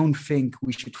I don't think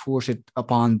we should force it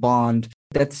upon Bond.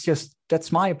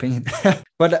 That's my opinion.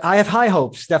 But I have high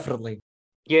hopes, definitely.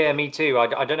 Yeah, me too.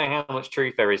 I don't know how much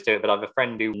truth there is to it, but I have a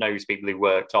friend who knows people who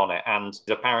worked on it. And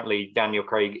apparently Daniel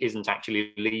Craig isn't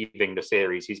actually leaving the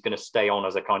series. He's going to stay on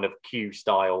as a kind of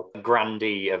Q-style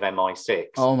grandee of MI6.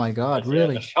 Oh my God,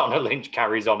 really? Lashana Lynch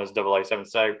carries on as 007.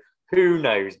 So who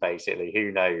knows, basically?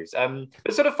 Who knows?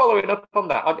 But sort of following up on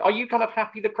that, are you kind of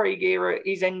happy the Craig era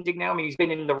is ending now? I mean, he's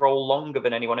been in the role longer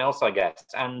than anyone else, I guess.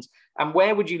 And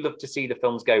where would you love to see the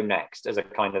films go next as a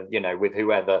kind of, with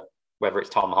whoever, whether it's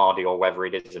Tom Hardy or whether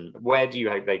it isn't? Where do you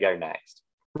hope they go next?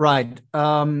 Right.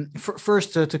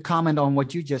 First, to comment on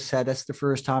what you just said, that's the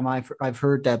first time I've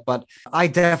heard that. But I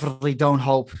definitely don't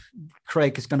hope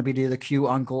Craig is going to be the Q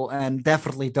uncle, and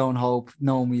definitely don't hope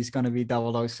Naomi is going to be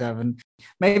 007.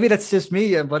 Maybe that's just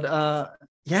me, but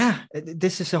yeah,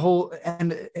 this is a whole,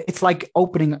 and it's like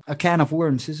opening a can of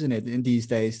worms, isn't it? In these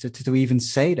days, to even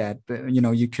say that, but,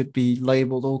 you could be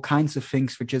labeled all kinds of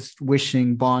things for just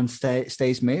wishing Bond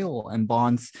stays male and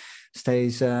Bond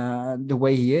stays the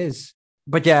way he is.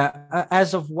 But yeah,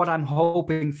 as of what I'm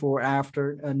hoping for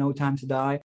after No Time to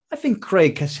Die, I think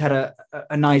Craig has had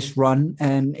a nice run.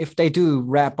 And if they do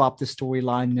wrap up the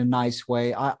storyline in a nice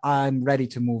way, I'm ready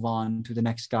to move on to the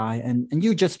next guy. And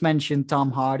you just mentioned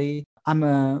Tom Hardy. I'm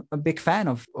a big fan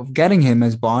of getting him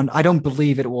as Bond. I don't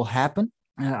believe it will happen.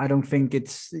 I don't think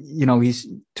it's, he's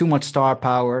too much star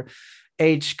power.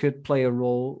 Age could play a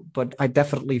role, but I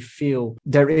definitely feel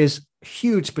there is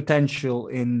huge potential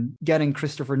in getting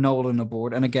Christopher Nolan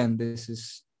aboard. And again, this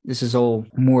is all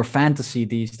more fantasy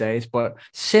these days, but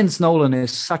since Nolan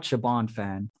is such a Bond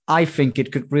fan, I think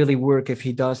it could really work if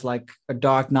he does like a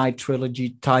Dark Knight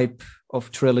trilogy type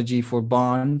of trilogy for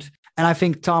Bond. And I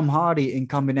think Tom Hardy in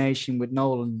combination with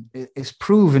Nolan is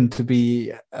proven to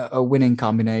be a winning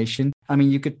combination. I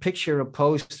mean, you could picture a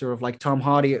poster of like Tom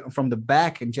Hardy from the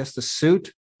back in just a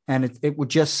suit, and it would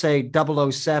just say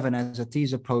 007 as a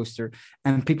teaser poster.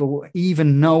 And people,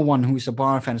 even no one who's a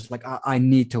Bond fan, is like, I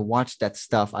need to watch that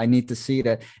stuff. I need to see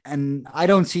that. And I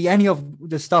don't see any of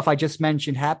the stuff I just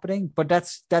mentioned happening, but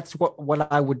that's what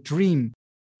I would dream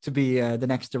to be the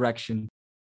next direction.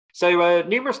 So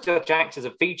numerous Dutch actors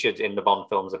have featured in the Bond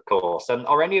films, of course. And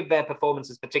are any of their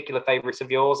performances particular favourites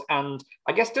of yours? And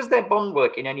I guess, does their Bond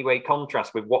work in any way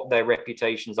contrast with what their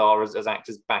reputations are as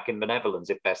actors back in the Netherlands,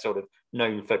 if they're sort of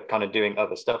known for kind of doing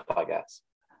other stuff, I guess?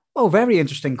 Oh, very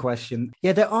interesting question.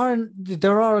 Yeah, there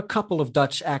are a couple of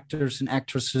Dutch actors and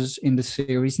actresses in the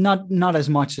series, not as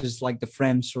much as like the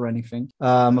French or anything.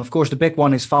 Of course, the big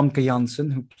one is Famke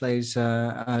Janssen, who plays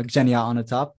Xenia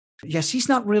Onatopp. Yes, he's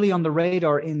not really on the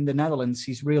radar in the Netherlands.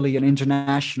 He's really an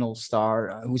international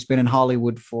star who's been in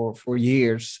Hollywood for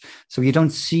years. So you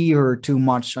don't see her too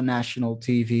much on national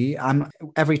TV.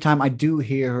 Every time I do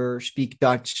hear her speak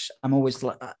Dutch, I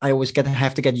always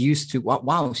have to get used to,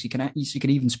 wow, she can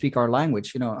even speak our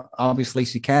language. Obviously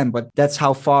she can, but that's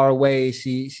how far away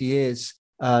she is.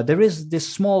 There is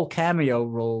this small cameo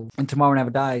role in Tomorrow Never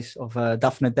Dies of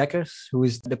Daphne Dekkers, who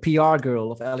is the PR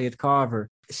girl of Elliot Carver.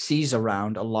 She's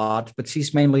around a lot, but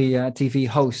she's mainly a TV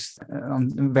host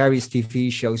on various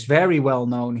TV shows, very well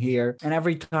known here. And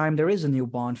every time there is a new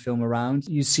Bond film around,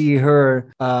 you see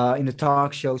her in the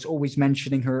talk shows always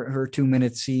mentioning her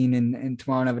 2-minute scene in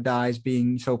Tomorrow Never Dies,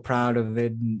 being so proud of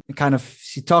it. And kind of,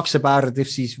 she talks about it if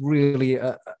she's really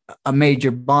a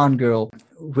major Bond girl,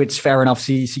 which fair enough,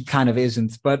 she kind of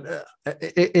isn't, but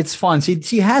it's fun.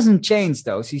 She hasn't changed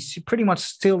though. She pretty much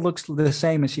still looks the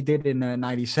same as she did in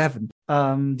 97.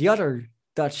 The other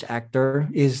Dutch actor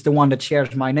is the one that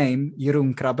shares my name,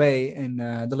 Jeroen Krabbe in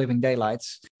The Living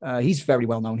Daylights. He's very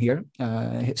well known here.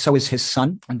 So is his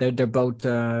son, and they're both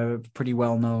pretty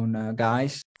well known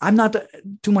guys. I'm not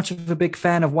too much of a big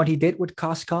fan of what he did with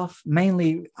Koskov,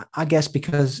 mainly, I guess,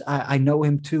 because I know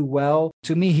him too well.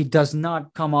 To me, he does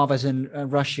not come off as a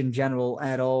Russian general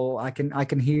at all. I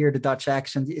can hear the Dutch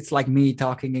accent. It's like me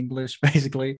talking English,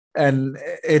 basically, and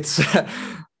it's.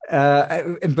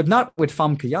 But not with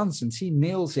Famke Janssens. He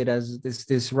nails it as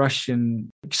this Russian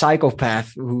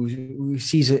psychopath who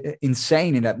sees it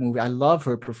insane in that movie. I love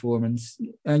her performance.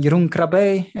 Jeroen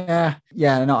Krabbe,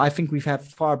 I think we've had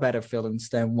far better villains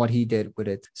than what he did with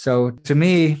it. So to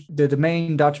me, the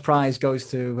main Dutch prize goes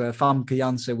to Famke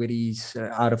Janssen with ease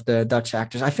out of the Dutch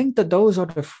actors. I think that those are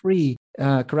the three.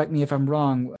 Correct me if I'm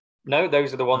wrong. No,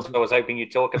 those are the ones I was hoping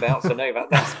you'd talk about. So no,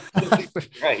 that's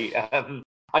great.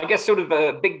 I guess sort of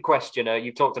a big question.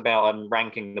 You talked about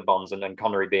ranking the Bonds and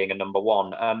Connery being a number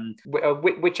one.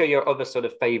 Which are your other sort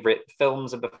of favourite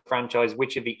films of the franchise?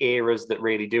 Which are the eras that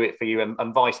really do it for you,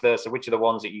 and vice versa? Which are the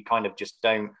ones that you kind of just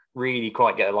don't really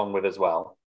quite get along with as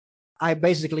well? I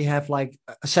basically have like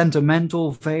a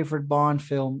sentimental favorite Bond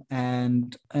film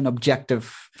and an objective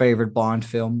favorite Bond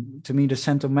film. To me, the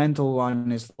sentimental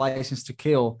one is License to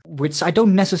Kill, which I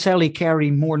don't necessarily carry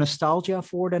more nostalgia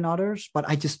for than others, but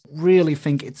I just really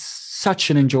think it's such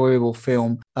an enjoyable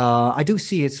film. I do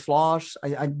see its flaws.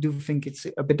 I do think it's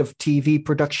a bit of TV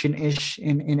production-ish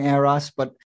in eras,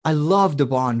 but I love the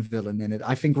Bond villain in it.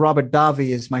 I think Robert Davi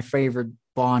is my favorite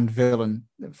Bond villain,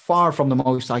 far from the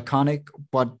most iconic,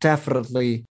 but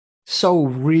definitely so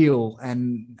real,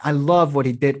 and I love what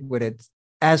he did with it.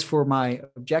 As for my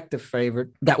objective favorite,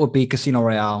 that would be Casino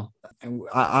Royale.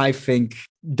 I think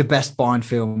the best Bond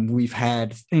film we've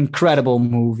had. Incredible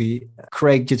movie.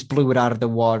 Craig just blew it out of the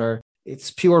water.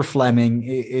 It's pure Fleming.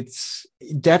 It's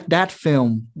that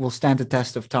film will stand the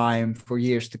test of time for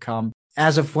years to come.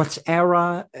 As of what's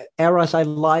eras I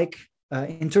like.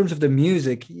 In terms of the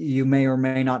music, you may or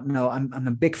may not know, I'm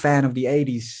a big fan of the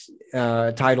 80s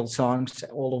title songs,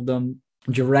 all of them.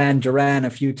 Duran, A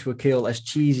View to a Kill, as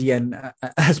cheesy and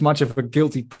as much of a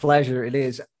guilty pleasure it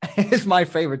is my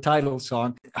favorite title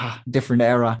song. Different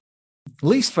era.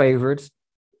 Least favorite,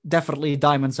 definitely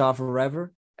Diamonds Are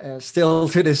Forever. Still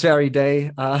to this very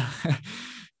day.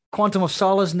 Quantum of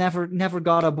Solace never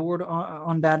got aboard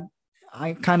on that.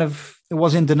 I kind of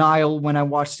was in denial when I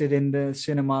watched it in the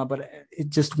cinema, but it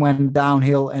just went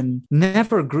downhill and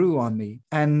never grew on me.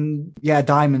 And yeah,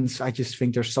 Diamonds, I just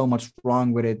think there's so much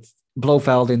wrong with it.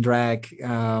 Blofeld in drag,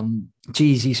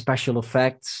 cheesy special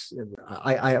effects.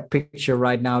 I picture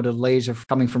right now the laser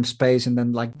coming from space and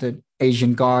then like the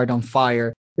Asian guard on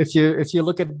fire. If you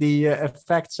look at the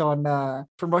effects on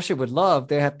From Russia with Love,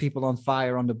 they had people on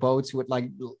fire on the boats with like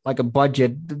a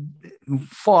budget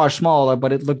far smaller,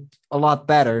 but it looked a lot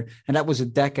better. And that was a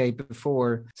decade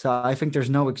before. So I think there's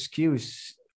no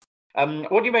excuse.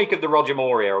 What do you make of the Roger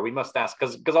Moore era? We must ask,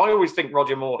 because I always think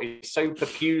Roger Moore is so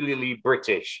peculiarly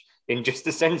British in just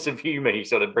the sense of humour he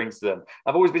sort of brings to them.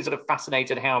 I've always been sort of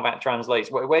fascinated how that translates.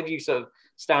 Where do you sort of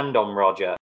stand on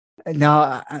Roger?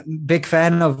 No, I'm a big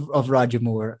fan of Roger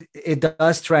Moore. It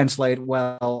does translate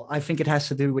well. I think it has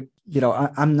to do with,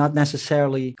 I'm not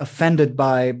necessarily offended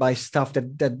by stuff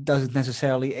that doesn't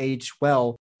necessarily age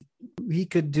well. He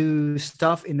could do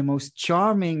stuff in the most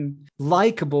charming,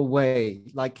 likable way.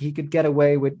 Like he could get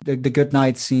away with the good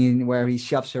night scene where he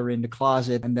shoves her in the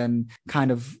closet and then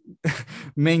kind of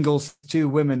mingles two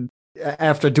women.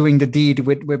 After doing the deed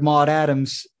with Maud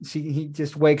Adams, he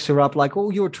just wakes her up like,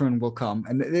 "Oh, your turn will come,"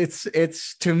 and it's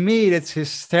to me it's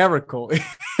hysterical.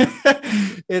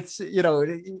 It's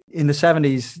in the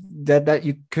 70s that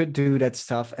you could do that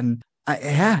stuff, and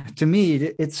to me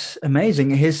it's amazing.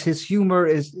 His humor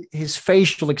is his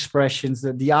facial expressions,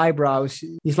 the eyebrows.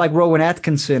 He's like Rowan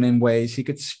Atkinson in ways. He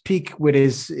could speak with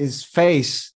his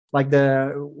face. Like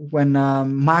when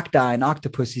Magda in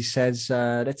Octopussy says,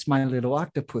 "That's my little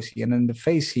Octopussy," and then the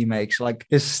face he makes, like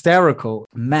hysterical.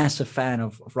 Massive fan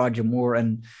of Roger Moore,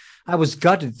 and I was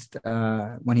gutted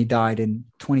when he died in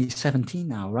 2017.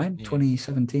 Now, right? Yeah.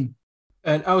 2017.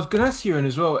 And I was going to ask you,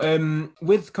 as well,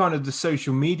 with kind of the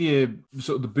social media,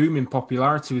 sort of the booming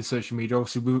popularity with social media,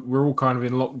 obviously we're all kind of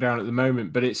in lockdown at the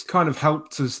moment, but it's kind of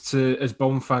helped us to, as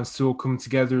Bond fans, to all come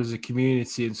together as a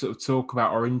community and sort of talk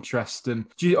about our interest. And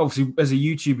obviously, as a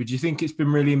YouTuber, do you think it's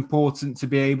been really important to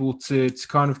be able to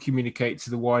kind of communicate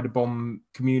to the wider Bond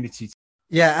community?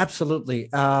 Yeah, absolutely.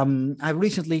 I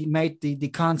recently made the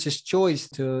conscious choice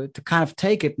to kind of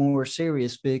take it more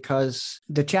serious because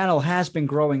the channel has been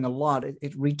growing a lot.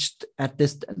 It reached at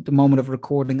the moment of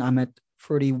recording, I'm at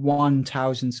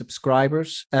 31,000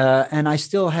 subscribers. And I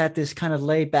still had this kind of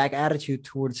laid back attitude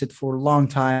towards it for a long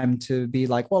time, to be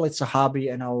like, well, it's a hobby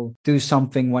and I'll do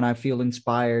something when I feel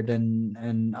inspired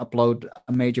and upload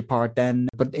a major part then.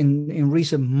 But in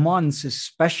recent months,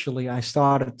 especially, I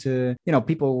started to,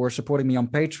 people were supporting me on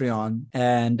Patreon,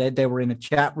 and they were in a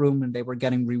chat room and they were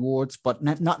getting rewards, but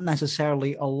not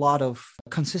necessarily a lot of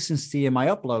consistency in my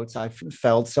uploads, I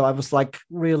felt. So I was like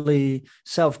really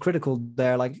self-critical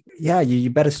there, like, yeah, you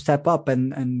better step up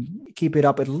and keep it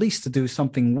up, at least to do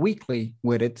something weekly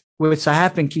with it, which I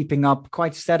have been keeping up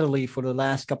quite steadily for the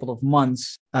last couple of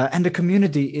months. And the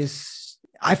community is,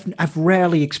 I've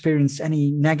rarely experienced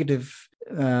any negativity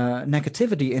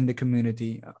in the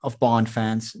community of Bond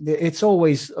fans. It's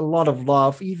always a lot of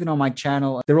love. Even on my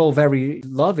channel, they're all very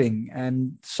loving,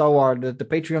 and so are the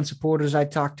Patreon supporters I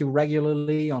talk to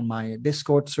regularly on my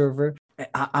Discord server.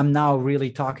 I'm now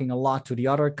really talking a lot to the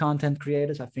other content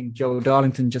creators. I think Joe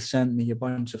Darlington just sent me a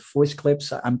bunch of voice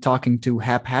clips. I'm talking to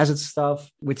Haphazard Stuff,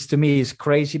 which to me is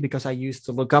crazy because I used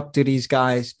to look up to these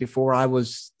guys before I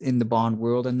was in the Bond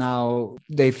world, and now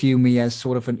they view me as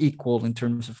sort of an equal in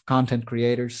terms of content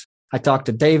creators. I talk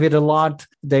to David a lot,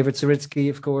 David Saritsky,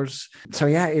 of course. So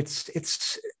yeah,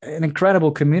 it's an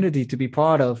incredible community to be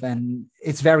part of, and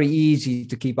it's very easy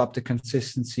to keep up the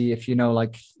consistency if you know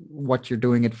like what you're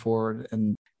doing it for.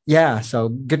 And yeah, so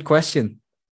good question.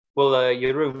 Well,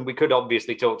 Jeroen, we could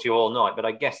obviously talk to you all night, but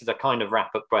I guess as a kind of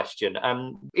wrap-up question,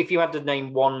 if you had to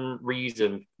name one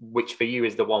reason, which for you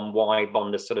is the one why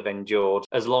Bond has sort of endured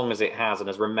as long as it has and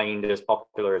has remained as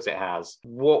popular as it has,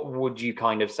 what would you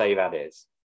kind of say that is?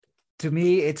 To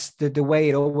me, it's the way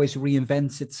it always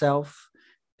reinvents itself.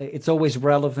 It's always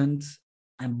relevant.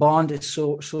 And Bond is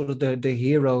sort of the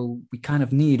hero we kind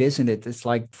of need, isn't it? It's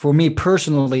like, for me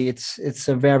personally, it's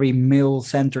a very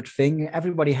male-centered thing.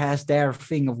 Everybody has their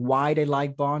thing of why they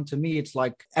like Bond. To me, it's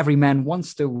like every man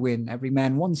wants to win. Every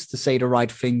man wants to say the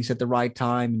right things at the right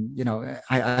time.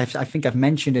 I think I've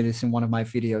mentioned it in one of my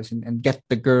videos, and get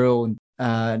the girl and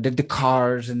the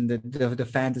cars and the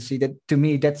fantasy. That to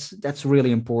me, that's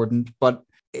really important. But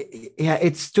yeah,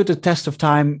 it stood the test of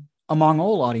time among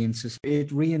all audiences.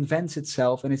 It reinvents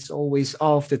itself, and it's always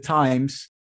of the times.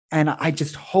 And I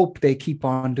just hope they keep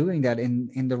on doing that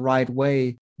in the right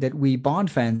way that we Bond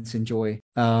fans enjoy.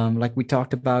 Like we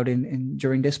talked about in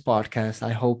during this podcast.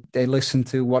 I hope they listen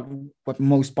to what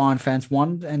most Bond fans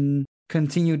want and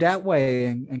continue that way,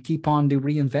 and keep on the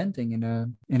reinventing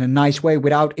in a nice way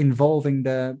without involving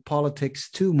the politics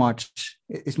too much,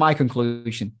 is my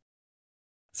conclusion.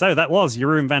 So that was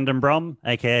Jeroen van den Brom,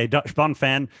 aka Dutch Bond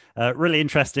fan. Really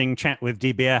interesting chat with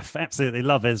DBF. Absolutely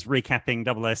love his recapping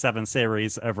 007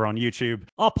 series over on YouTube.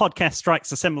 Our podcast strikes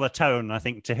a similar tone, I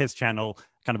think, to his channel.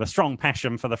 Kind of a strong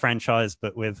passion for the franchise,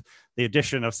 but with the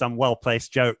addition of some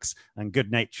well-placed jokes and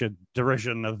good-natured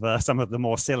derision of some of the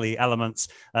more silly elements.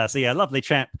 So yeah, lovely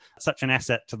chap. Such an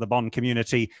asset to the Bond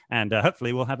community. And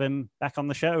hopefully we'll have him back on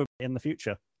the show in the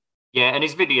future. Yeah, and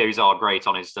his videos are great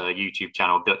on his YouTube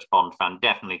channel, Dutch Bond Fan.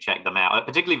 Definitely check them out.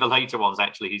 Particularly the later ones,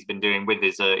 actually, he's been doing with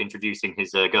his introducing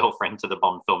his girlfriend to the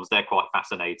Bond films. They're quite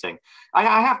fascinating.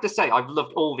 I have to say, I've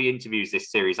loved all the interviews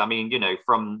this series. I mean,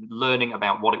 from learning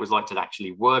about what it was like to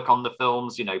actually work on the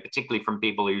films, particularly from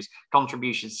people whose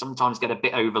contributions sometimes get a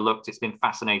bit overlooked. It's been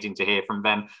fascinating to hear from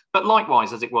them. But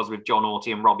likewise, as it was with John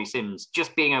Orty and Robbie Sims,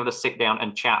 just being able to sit down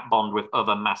and chat Bond with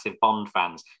other massive Bond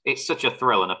fans, it's such a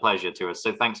thrill and a pleasure to us.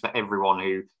 So thanks for everyone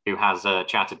who has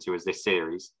chatted to us this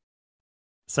series.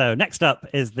 So next up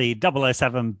is the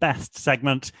 007 Best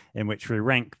segment, in which we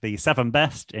rank the 7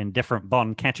 best in different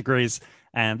Bond categories.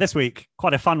 And this week,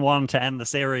 quite a fun one to end the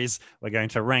series. We're going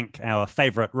to rank our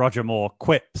favourite Roger Moore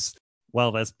quips.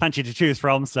 Well, there's plenty to choose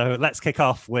from, so let's kick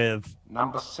off with...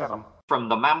 Number 7. From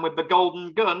the man with the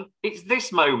golden gun, it's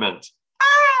this moment.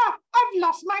 Ah! I've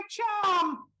lost my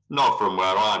charm! Not from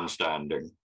where I'm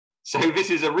standing. So this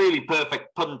is a really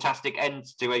perfect, puntastic end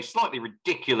to a slightly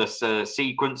ridiculous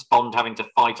sequence. Bond having to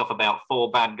fight off about 4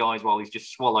 bad guys while he's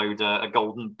just swallowed a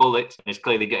golden bullet and is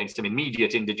clearly getting some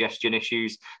immediate indigestion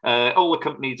issues. All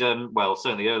accompanied,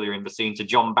 certainly earlier in the scene, to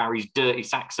John Barry's dirty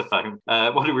saxophone.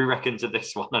 What do we reckon to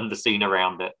this one and the scene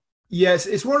around it? Yes,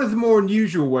 it's one of the more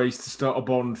unusual ways to start a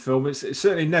Bond film. It's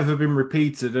certainly never been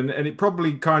repeated, and it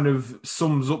probably kind of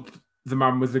sums up the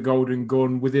man with the golden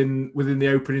gun within the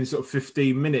opening sort of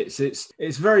 15 minutes.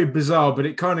 It's very bizarre, but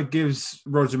it kind of gives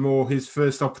Roger Moore his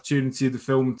first opportunity of the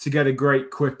film to get a great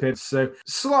quip in. So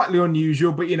slightly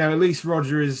unusual, but at least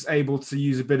Roger is able to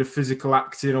use a bit of physical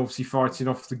acting, obviously fighting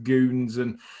off the goons,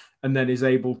 and then is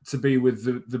able to be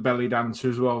with the belly dancer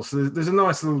as well. So there's a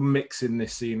nice little mix in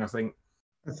this scene, I think.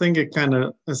 I think it kind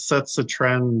of sets a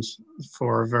trend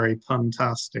for a very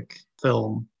puntastic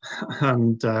film.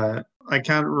 And I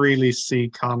can't really see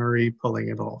Connery pulling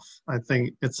it off. I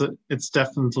think it's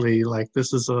definitely like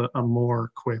this is a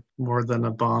Moore quip more than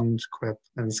a Bond quip.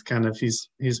 And it's kind of he's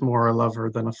more a lover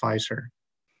than a fighter.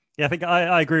 Yeah, I think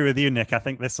I agree with you, Nick. I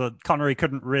think this Connery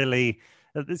couldn't really.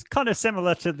 It's kind of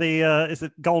similar to the is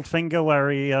it Goldfinger, where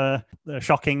he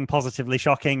shocking, positively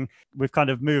shocking. We've kind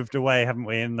of moved away, haven't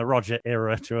we, in the Roger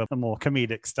era to a more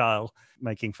comedic style,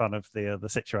 making fun of the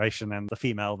situation and the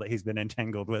female that he's been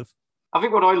entangled with. I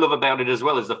think what I love about it as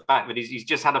well is the fact that he's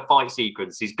just had a fight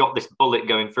sequence. He's got this bullet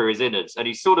going through his innards, and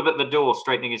he's sort of at the door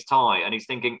straightening his tie, and he's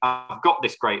thinking, I've got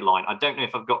this great line. I don't know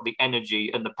if I've got the energy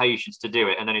and the patience to do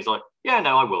it. And then he's like, yeah,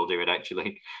 no, I will do it,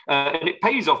 actually. And it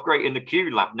pays off great in the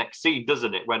Q lab next scene,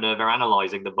 doesn't it, when they're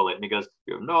analysing the bullet. And he goes,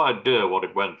 you have no idea what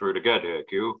it went through to get here,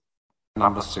 Q.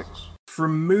 Number 6.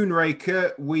 From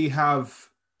Moonraker, we have...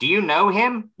 Do you know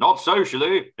him? Not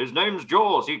socially. His name's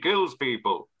Jaws. He kills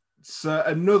people. So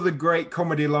another great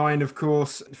comedy line, of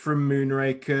course, from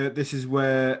Moonraker. This is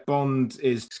where Bond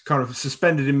is kind of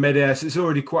suspended in midair. So it's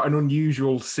already quite an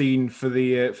unusual scene for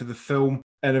the film.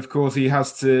 And of course, he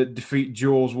has to defeat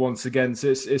Jaws once again. So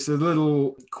it's a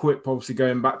little quip, obviously,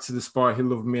 going back to The Spy Who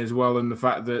Loved Me as well, and the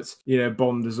fact that, you know,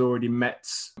 Bond has already met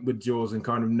with Jaws and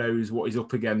kind of knows what he's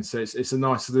up against. So it's a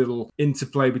nice little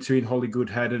interplay between Holly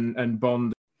Goodhead and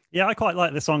Bond. Yeah, I quite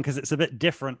like this one because it's a bit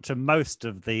different to most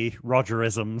of the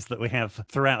Rogerisms that we have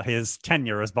throughout his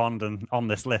tenure as Bond and on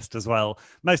this list as well.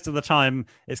 Most of the time,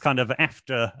 it's kind of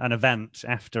after an event,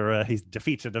 after he's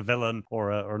defeated a villain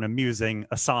or an amusing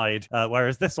aside,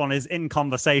 whereas this one is in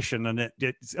conversation, and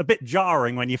it's a bit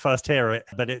jarring when you first hear it,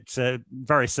 but it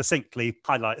very succinctly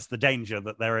highlights the danger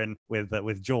that they're in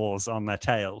with Jaws on their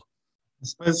tail. I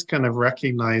suppose kind of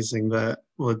recognizing that,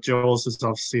 well, Jaws is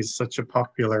obviously such a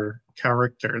popular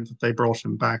character that they brought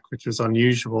him back, which was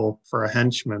unusual for a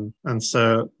henchman. And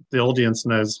so the audience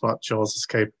knows what Jaws is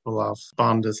capable of.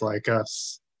 Bond is like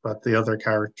us, but the other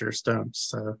characters don't.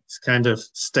 So it's kind of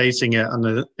stating it.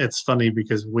 And it's funny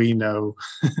because we know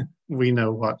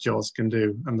what Jaws can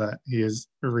do and that he is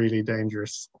really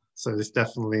dangerous. So it's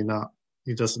definitely not,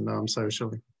 he doesn't know him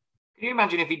socially. Can you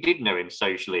imagine if he did know him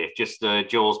socially, if just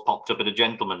Jaws popped up at a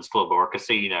gentleman's club or a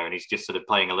casino and he's just sort of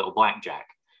playing a little blackjack?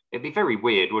 It'd be very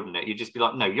weird, wouldn't it? You'd just be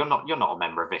like, no, you're not a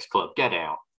member of this club. Get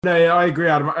out. No, yeah, I agree,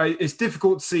 Adam. It's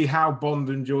difficult to see how Bond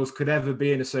and Jaws could ever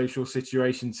be in a social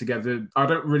situation together. I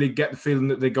don't really get the feeling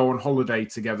that they go on holiday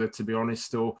together, to be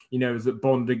honest, or, you know, that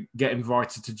Bond would get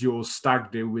invited to Jaws'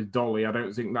 stag do with Dolly. I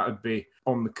don't think that would be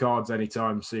on the cards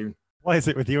anytime soon. Why is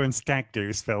it with you and stag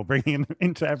do's, Phil, bringing him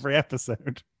into every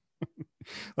episode?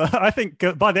 Well, I think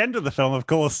by the end of the film, of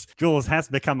course, Jaws has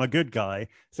become a good guy.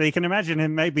 So you can imagine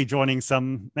him maybe joining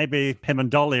maybe him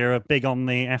and Dolly are big on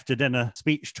the after dinner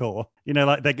speech tour. You know,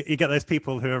 like you get those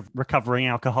people who are recovering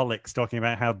alcoholics talking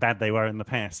about how bad they were in the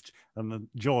past. And the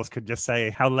Jaws could just say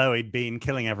how low he'd been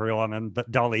killing everyone, but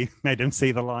Dolly made him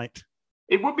see the light.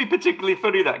 It would be particularly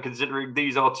funny that, considering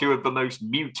these are two of the most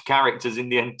mute characters in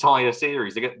the entire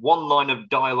series. They get one line of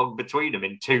dialogue between them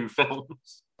in 2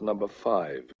 films. Number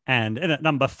 5. And in at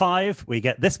number 5, we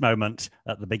get this moment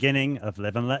at the beginning of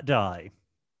Live and Let Die.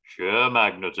 Sheer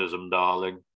magnetism,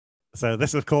 darling. So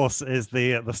this, of course, is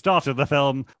the start of the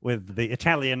film with the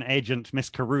Italian agent,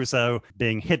 Miss Caruso,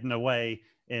 being hidden away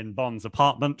in Bond's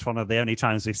apartment, one of the only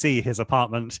times we see his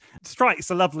apartment. It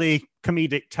strikes a lovely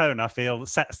comedic tone, I feel,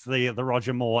 sets the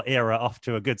Roger Moore era off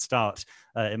to a good start,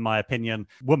 in my opinion,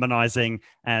 womanizing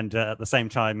and at the same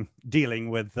time dealing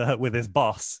with his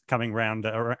boss coming round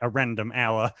at a random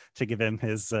hour to give him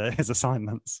his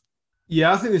assignments.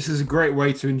 Yeah, I think this is a great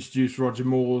way to introduce Roger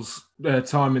Moore's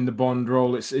time in the Bond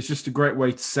role. It's just a great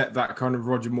way to set that kind of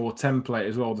Roger Moore template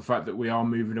as well. The fact that we are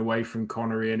moving away from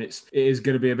Connery and it is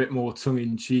going to be a bit more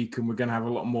tongue-in-cheek and we're going to have a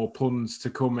lot more puns to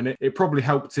come. And it probably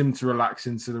helped him to relax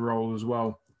into the role as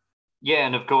well. Yeah,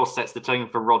 and of course sets the tone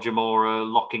for Roger Moore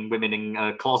locking women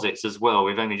in closets as well.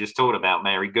 We've only just talked about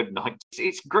Mary Goodnight.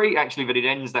 It's great, actually, that it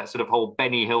ends that sort of whole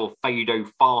Benny Hill Fado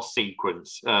farce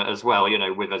sequence as well, you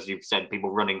know, with, as you've said,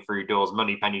 people running through doors,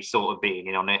 Moneypenny sort of being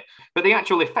in on it. But the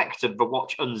actual effect of the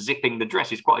watch unzipping the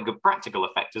dress is quite a good practical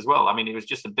effect as well. I mean, it was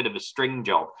just a bit of a string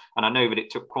job, and I know that it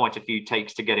took quite a few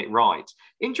takes to get it right.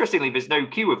 Interestingly, there's no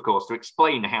cue, of course, to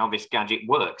explain how this gadget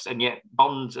works, and yet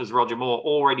Bond, as Roger Moore,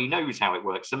 already knows how it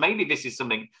works. So maybe this is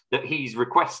something that he's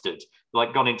requested,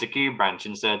 like gone into Q Branch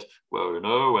and said, well, you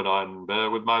know, when I'm there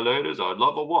with my ladies, I'd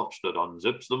love a watch that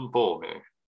unzips them for me.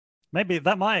 Maybe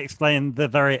that might explain the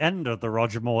very end of the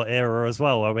Roger Moore era as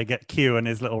well, where we get Q and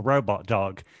his little robot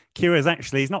dog. Q is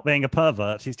actually, he's not being a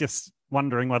pervert, he's just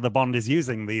wondering whether Bond is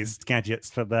using these gadgets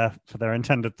for their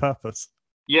intended purpose.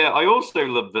 Yeah, I also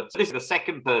love that this is the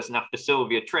second person after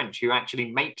Sylvia Trench who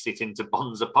actually makes it into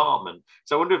Bond's apartment.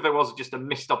 So I wonder if there was just a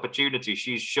missed opportunity.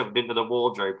 She's shoved into the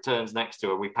wardrobe, turns next to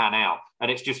her, we pan out,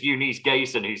 and it's just Eunice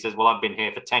Gayson who says, well, I've been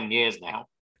here for 10 years now.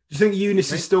 Do you think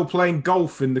Eunice is still playing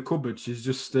golf in the cupboard? She's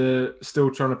just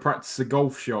still trying to practice the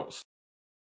golf shots.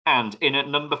 And in at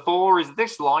number 4 is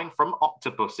this line from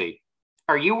Octopussy.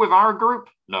 Are you with our group?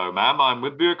 No, ma'am, I'm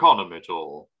with the economy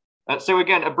tour. So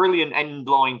again, a brilliant end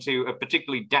line to a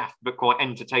particularly daft but quite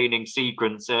entertaining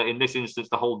sequence. In this instance,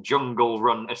 the whole jungle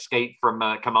run escape from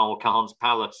Kamal Khan's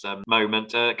palace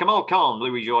moment. Kamal Khan,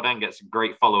 Louis Jourdan, gets a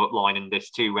great follow-up line in this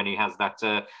too when he has that,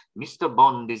 Mr.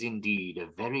 Bond is indeed a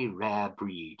very rare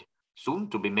breed, soon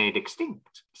to be made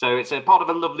extinct. So it's a part of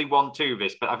a lovely one too,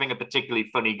 this, but I think a particularly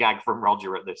funny gag from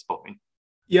Roger at this point.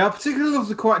 Yeah, I particularly love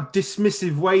the quite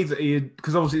dismissive way that he had,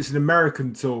 because obviously it's an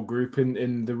American tour group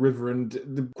in the river, and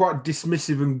the quite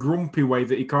dismissive and grumpy way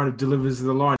that he kind of delivers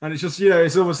the line. And it's just,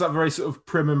 it's almost that very sort of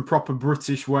prim and proper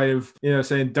British way of,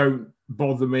 saying, don't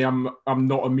bother me, I'm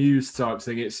not amused type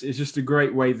thing. It's just a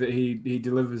great way that he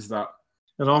delivers that.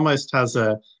 It almost has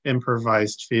a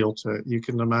improvised feel to it. You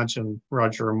can imagine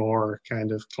Roger Moore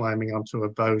kind of climbing onto a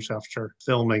boat after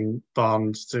filming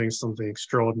Bond doing something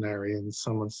extraordinary, and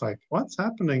someone's like, what's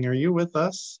happening? Are you with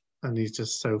us? And he's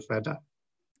just so fed up.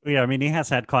 Yeah, I mean, he has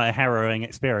had quite a harrowing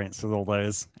experience with all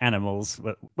those animals,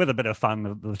 but with a bit of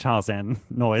fun, the Tarzan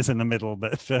noise in the middle.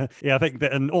 But I think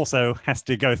that, and also has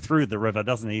to go through the river,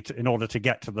 doesn't he, in order to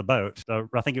get to the boat. So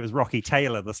I think it was Rocky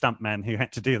Taylor, the stuntman, who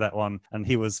had to do that one, and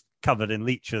he was covered in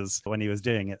leeches when he was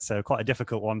doing it. So quite a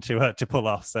difficult one to pull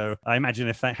off. So I imagine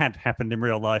if that had happened in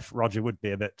real life, Roger would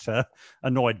be a bit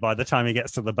annoyed by the time he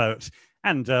gets to the boat.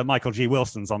 And Michael G.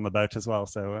 Wilson's on the boat as well.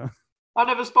 So. I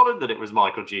never spotted that it was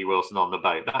Michael G. Wilson on the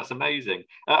boat. That's amazing.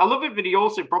 I love it that he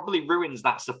also probably ruins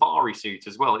that safari suit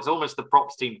as well. It's almost the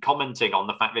props team commenting on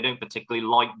the fact they don't particularly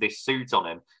like this suit on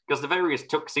him, because the various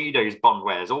tuxedos Bond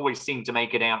wears always seem to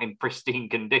make it out in pristine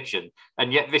condition.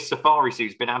 And yet this safari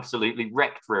suit's been absolutely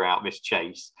wrecked throughout this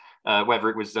chase, whether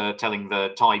it was telling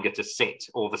the tiger to sit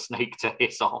or the snake to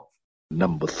hiss off.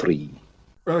 Number 3.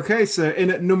 Okay, so in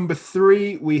at number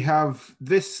 3, we have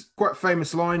this quite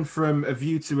famous line from A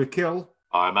View to a Kill.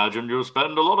 I imagine you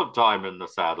spend a lot of time in the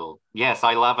saddle. Yes,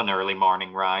 I love an early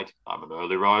morning ride. I'm an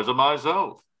early riser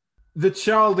myself. The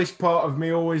childish part of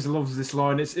me always loves this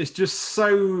line. It's just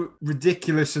so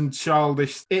ridiculous and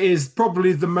childish. It is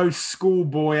probably the most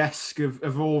schoolboy-esque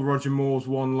of all Roger Moore's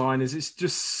one-liners. It's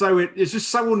just so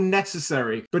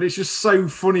unnecessary, but it's just so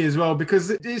funny as well,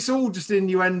 because it's all just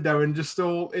innuendo and it's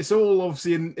all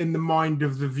obviously in the mind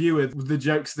of the viewer with the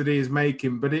jokes that he is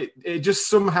making, but it just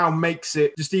somehow makes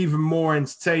it just even more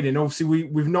entertaining. Obviously,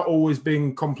 we've not always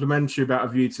been complimentary about A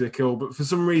View to a Kill, but for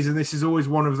some reason, this is always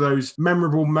one of those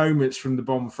memorable moments from the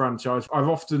Bond franchise. I've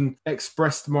often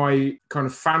expressed my kind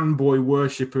of fanboy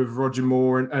worship of Roger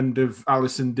Moore and of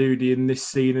Alison Doody in this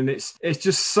scene, and it's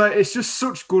just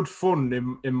such good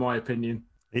fun in my opinion.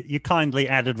 You kindly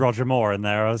added Roger Moore in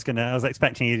there. I was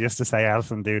expecting you just to say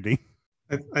Alison Doody.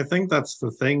 I think that's the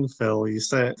thing, Phil. You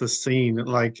said the scene,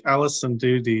 like Alison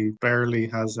Doody barely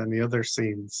has any other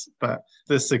scenes, but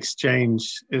this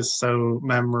exchange is so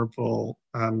memorable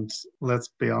and, let's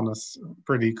be honest,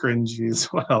 pretty cringy as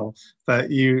well,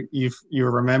 that you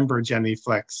remember Jenny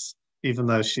Flex, even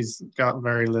though she's got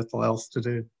very little else to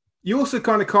do. You also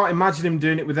kind of can't imagine him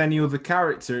doing it with any other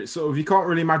character. It's sort of, you can't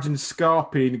really imagine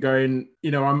Scarpine going,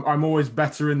 I'm always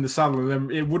better in the saddle,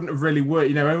 and it wouldn't have really worked,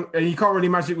 and you can't really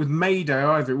imagine it with Mayday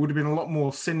either. It would have been a lot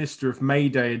more sinister if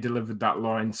Mayday had delivered that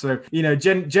line. So,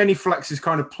 Jenny Flex is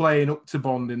kind of playing up to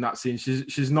Bond in that scene.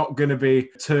 She's not going to be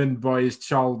turned by his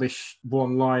childish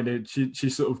one-liner. She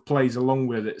sort of plays along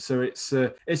with it. So it's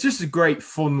just a great,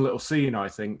 fun little scene, I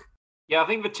think. Yeah, I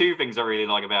think the two things I really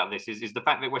like about this is the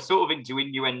fact that we're sort of into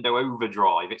innuendo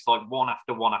overdrive. It's like one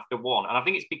after one after one. And I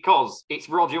think it's because it's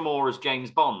Roger Moore as James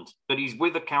Bond, but he's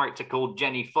with a character called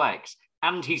Jenny Flex,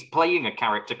 and he's playing a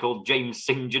character called James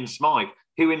St. John Smythe,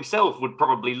 who himself would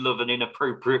probably love an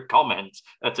inappropriate comment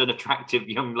at an attractive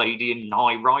young lady in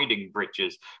high riding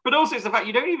breeches. But also it's the fact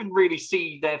you don't even really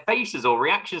see their faces or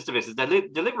reactions to this as they're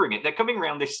delivering it. They're coming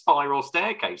around this spiral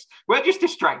staircase. We're just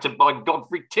distracted by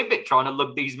Godfrey Tibbett trying to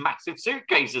lug these massive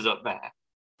suitcases up there.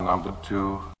 Number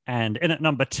 2. And in at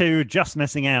number 2, just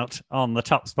missing out on the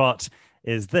top spot,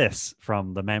 is this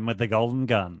from The Men with the Golden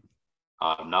Gun.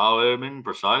 I'm now aiming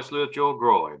precisely at your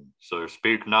groin, so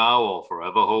speak now or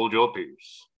forever hold your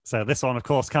peace. So this one, of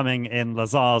course, coming in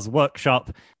Lazar's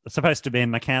workshop, supposed to be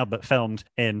in Macau, but filmed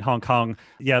in Hong Kong.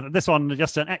 Yeah, this one,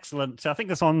 just an excellent... I think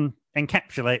this one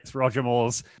encapsulates Roger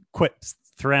Moore's quips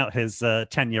throughout his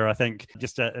tenure, I think.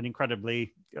 Just an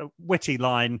incredibly witty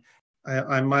line.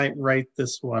 I might rate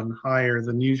this one higher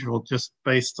than usual just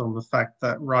based on the fact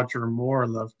that Roger Moore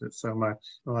loved it so much.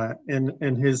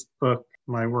 In his book,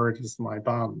 My Word is My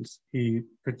Bond, he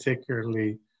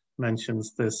particularly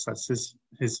mentions this as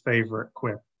his favorite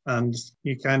quip. And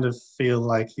you kind of feel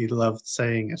like he loved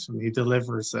saying it, and he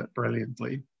delivers it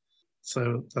brilliantly.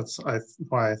 So that's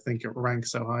why I think it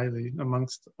ranks so highly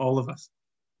amongst all of us.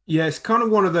 Yeah, it's kind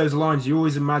of one of those lines you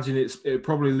always imagine it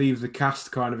probably leaves the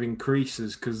cast kind of in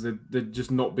creases because they'd just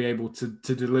not be able to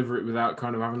deliver it without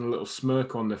kind of having a little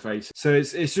smirk on their face. So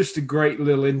it's just a great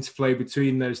little interplay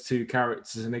between those two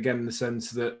characters. And again, in the sense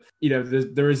that, you know,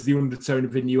 there is the undertone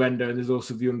of innuendo and there's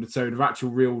also the undertone of actual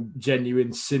real,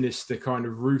 genuine, sinister kind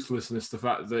of ruthlessness. The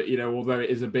fact that, you know, although it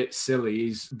is a bit silly,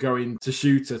 he's going to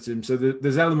shoot at him. So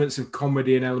there's elements of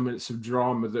comedy and elements of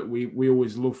drama that we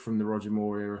always love from the Roger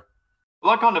Moore era.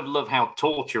 Well, I kind of love how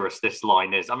torturous this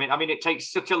line is. I mean, it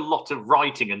takes such a lot of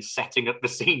writing and setting up the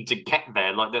scene to get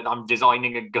there. Like that, I'm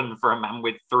designing a gun for a man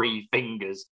with 3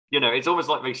 fingers. You know, it's almost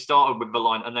like they started with the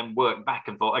line and then worked back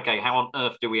and thought, okay, how on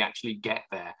earth do we actually get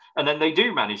there? And then they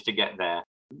do manage to get there.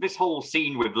 This whole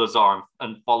scene with Lazar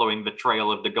and following the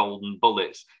trail of the golden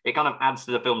bullets, it kind of adds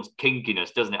to the film's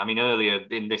kinkiness, doesn't it? I mean, earlier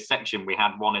in this section, we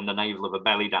had one in the navel of a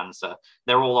belly dancer.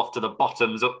 They're all off to the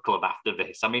bottoms up club after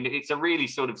this. I mean, it's a really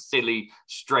sort of silly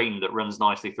strain that runs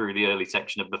nicely through the early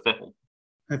section of the film.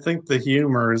 I think the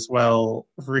humor as well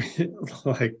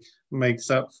really,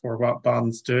 makes up for what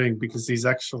Bond's doing, because he's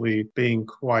actually being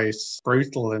quite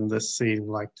brutal in this scene,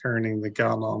 like turning the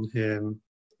gun on him.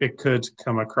 It could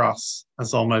come across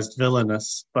as almost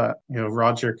villainous, but, you know,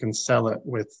 Roger can sell it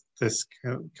with this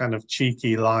kind of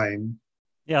cheeky line.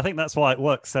 Yeah, I think that's why it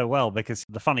works so well, because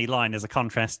the funny line is a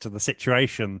contrast to the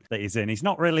situation that he's in. He's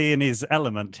not really in his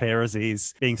element here, as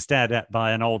he's being stared at by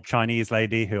an old Chinese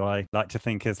lady who I like to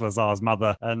think is Lazar's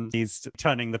mother, and he's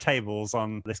turning the tables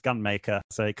on this gunmaker.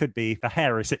 So it could be a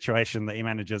hairy situation that he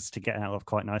manages to get out of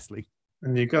quite nicely.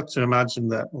 And you've got to imagine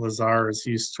that Lazar is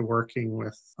used to working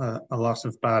with a lot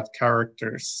of bad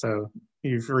characters. So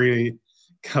you've really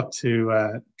got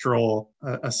to draw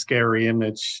a scary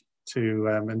image to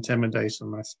intimidate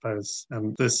him, I suppose.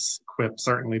 And this quip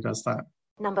certainly does that.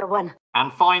 Number 1.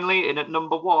 And finally, in at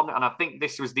number 1, and I think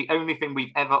this was the only thing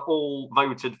we've ever all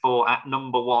voted for at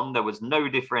number 1. There was no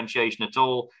differentiation at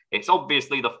all. It's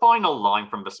obviously the final line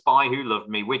from The Spy Who Loved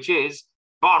Me, which is,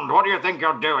 Bond, what do you think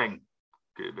you're doing?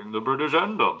 Keeping the British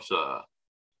end up, sir.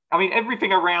 I mean,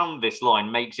 everything around this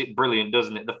line makes it brilliant,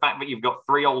 doesn't it? The fact that you've got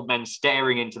 3 old men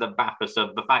staring into the Bappa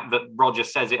sub, the fact that Roger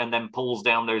says it and then pulls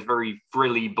down those very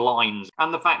frilly blinds,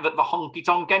 and the fact that the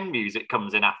honky-tonk end music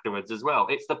comes in afterwards as well.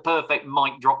 It's the perfect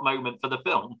mic drop moment for the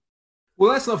film.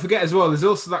 Well, let's not forget as well, there's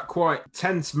also that quite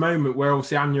tense moment where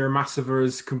obviously Anya Amasova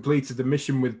has completed the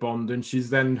mission with Bond and she's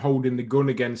then holding the gun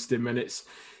against him, and it's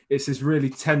this really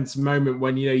tense moment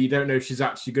when, you know, you don't know if she's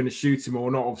actually going to shoot him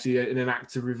or not, obviously in an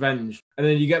act of revenge. And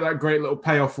then you get that great little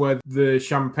payoff where the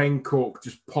champagne cork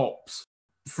just pops.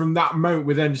 From that moment,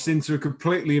 we're then just into a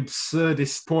completely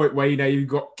absurdist point where, you know, you've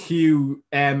got Q,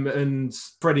 M and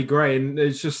Freddie Gray, and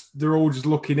it's just, they're all just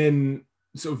looking in,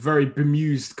 sort of very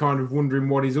bemused, kind of wondering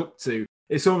what he's up to.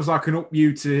 It's almost like an up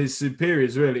you to his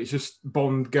superiors, really. It's just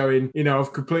Bond going, you know,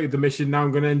 I've completed the mission, now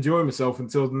I'm going to enjoy myself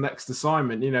until the next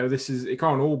assignment. You know, it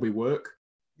can't all be work.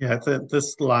 Yeah,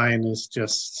 this line is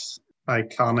just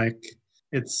iconic.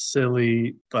 It's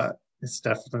silly, but it's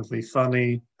definitely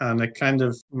funny. And it kind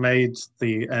of made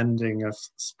the ending of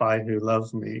Spy Who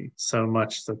Loved Me so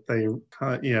much that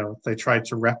they tried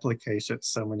to replicate it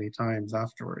so many times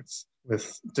afterwards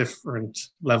with different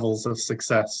levels of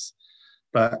success.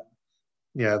 But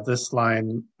yeah, this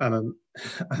line, and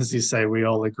as you say, we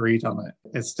all agreed on it.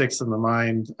 It sticks in the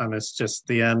mind, and it's just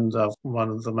the end of one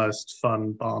of the most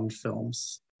fun Bond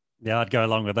films. Yeah, I'd go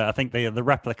along with that. I think the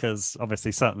replicas,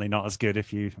 obviously, certainly not as good.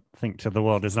 If you think To the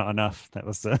World Is Not Enough, that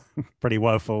was pretty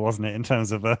woeful, wasn't it, in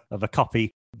terms of a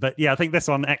copy? But yeah, I think this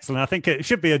one, excellent. I think it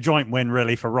should be a joint win,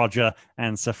 really, for Roger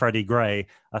and Sir Freddie Gray.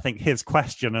 I think his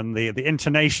question and the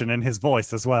intonation in his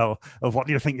voice as well, of what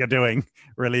do you think you're doing,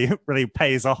 really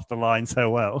pays off the line so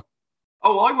well.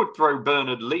 Oh, I would throw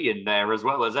Bernard Lee in there as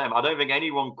well as them. I don't think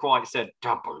anyone quite said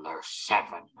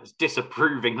 007 as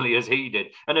disapprovingly as he did.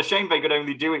 And a shame they could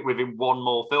only do it with him one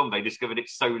more film. They discovered it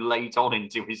so late on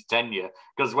into his tenure.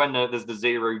 Because when there's the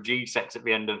 0G sex at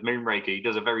the end of Moonraker, he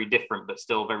does a very different but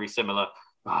still very similar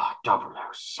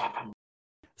 007.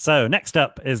 So next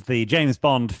up is the James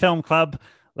Bond Film Club.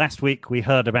 Last week, we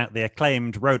heard about the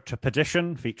acclaimed Road to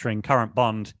Perdition featuring current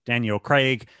Bond Daniel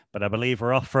Craig, but I believe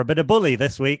we're off for a bit of bully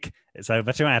this week. It's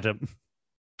over to Adam.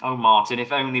 Oh, Martin,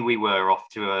 if only we were off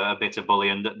to a bit of bully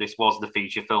and that this was the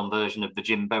feature film version of the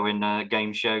Jim Bowen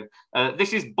game show.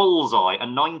 This is Bullseye,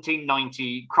 a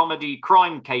 1990 comedy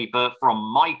crime caper from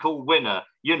Michael Winner.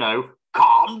 You know,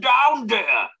 calm down,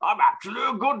 dear. I'm actually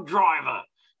a good driver.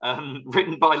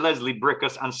 Written by Leslie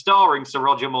Brickus and starring Sir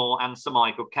Roger Moore and Sir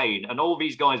Michael Caine. And all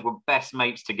these guys were best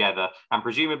mates together, and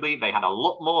presumably they had a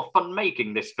lot more fun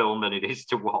making this film than it is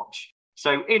to watch.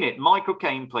 So in it, Michael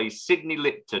Caine plays Sidney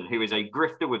Lipton, who is a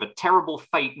grifter with a terrible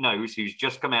fake nose who's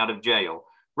just come out of jail.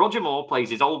 Roger Moore plays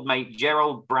his old mate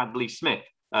Gerald Bradley Smith,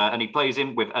 and he plays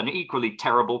him with an equally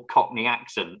terrible Cockney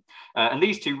accent. And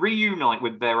these two reunite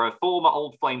with their former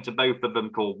old flame to both of them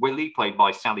called Willie, played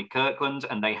by Sally Kirkland,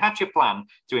 and they hatch a plan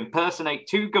to impersonate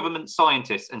two government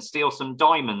scientists and steal some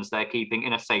diamonds they're keeping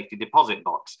in a safety deposit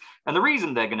box. And the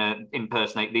reason they're going to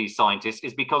impersonate these scientists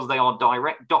is because they are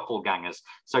direct doppelgangers.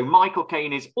 So Michael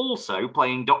Caine is also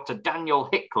playing Dr. Daniel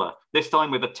Hickler, this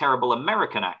time with a terrible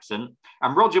American accent,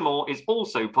 and Roger Moore is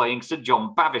also playing Sir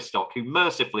John Bavistock, who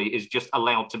mercifully is just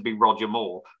allowed to be Roger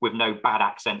Moore with no bad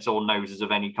accents or noses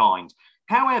of any kind.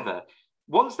 However,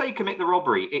 once they commit the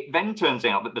robbery, it then turns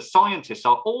out that the scientists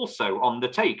are also on the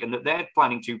take and that they're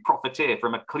planning to profiteer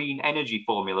from a clean energy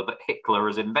formula that Hickler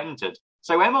has invented.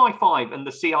 So MI5 and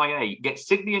the CIA get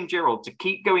Sidney and Gerald to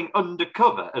keep going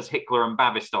undercover as Hickler and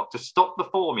Bavistock to stop the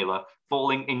formula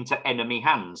falling into enemy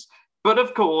hands. But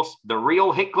of course, the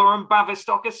real Hickler and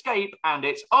Bavistock escape, and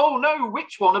it's, oh no,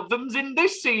 which one of them's in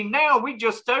this scene now? We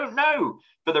just don't know,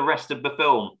 for the rest of the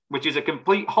film, which is a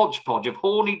complete hodgepodge of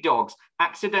horny dogs,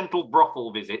 accidental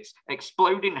brothel visits,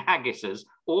 exploding haggises,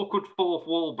 awkward fourth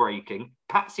wall breaking,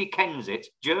 Patsy Kensit,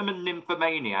 German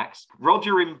nymphomaniacs,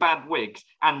 Roger in bad wigs,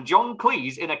 and John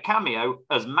Cleese in a cameo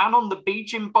as man on the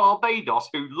beach in Barbados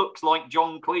who looks like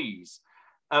John Cleese.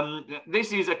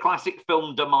 This is a classic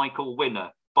film de Michael Winner,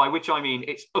 by which I mean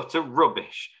it's utter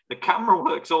rubbish. The camera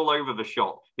works all over the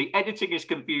shot. The editing is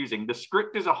confusing. The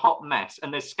script is a hot mess,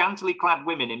 and there's scantily clad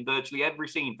women in virtually every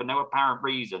scene for no apparent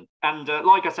reason. And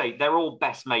like I say, they're all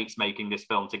best mates making this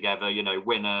film together. You know,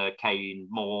 Winner, Caine,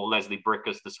 Moore, Leslie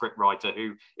Brickus, the scriptwriter,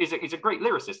 who is a great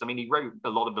lyricist. I mean, he wrote a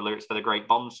lot of the lyrics for the great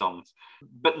Bond songs.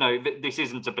 But no, this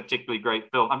isn't a particularly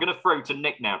great film. I'm going to throw to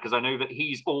Nick now, because I know that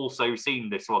he's also seen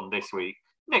this one this week.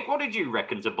 Nick, what did you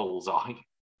reckon to Bullseye?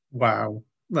 Wow.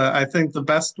 I think the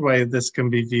best way this can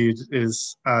be viewed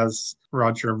is as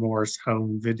Roger Moore's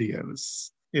home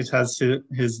videos. It has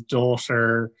his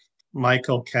daughter,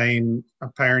 Michael Caine.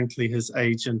 Apparently his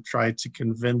agent tried to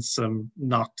convince him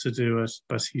not to do it,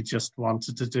 but he just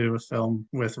wanted to do a film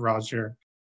with Roger.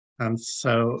 And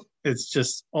so it's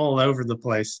just all over the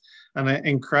place. And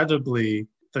incredibly,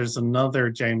 there's another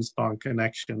James Bond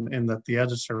connection in that the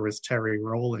editor was Terry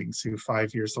Rawlings, who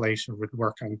 5 years later would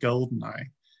work on GoldenEye.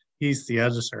 He's the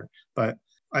editor, but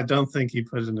I don't think he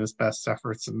put in his best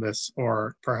efforts in this,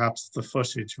 or perhaps the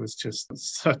footage was just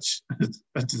such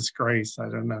a disgrace. I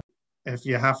don't know. If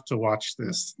you have to watch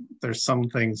this, there's some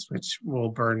things which will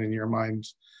burn in your mind,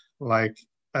 like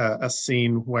a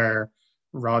scene where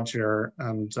Roger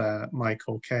and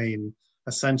Michael Caine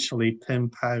essentially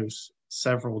pimp out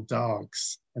several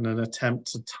dogs in an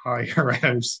attempt to tire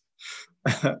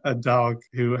out a dog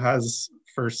who has,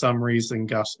 for some reason,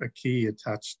 got a key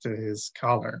attached to his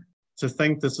collar. To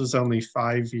think this was only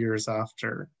 5 years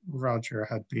after Roger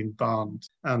had been Bond,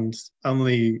 and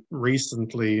only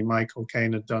recently Michael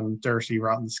Caine had done Dirty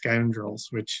Rotten Scoundrels,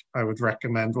 which I would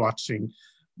recommend watching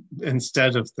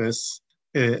instead of this.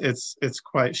 It's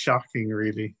quite shocking,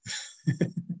 really.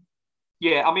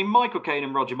 Yeah, I mean, Michael Caine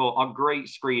and Roger Moore are great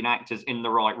screen actors in the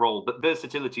right role, but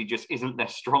versatility just isn't their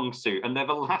strong suit. And they're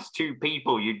the last two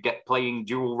people you'd get playing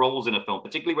dual roles in a film,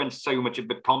 particularly when so much of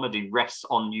the comedy rests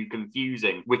on you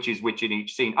confusing which is which in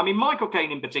each scene. I mean, Michael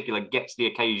Caine in particular gets the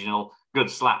occasional good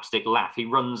slapstick laugh. He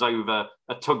runs over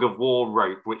a tug-of-war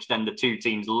rope, which then the two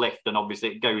teams lift, and obviously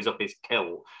it goes up his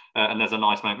kill. And there's a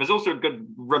nice moment. There's also a good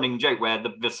running joke where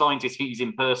the scientist he's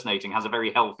impersonating has a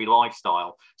very healthy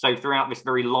lifestyle. So throughout this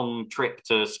very long trip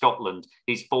to Scotland,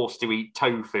 he's forced to eat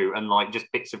tofu and like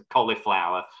just bits of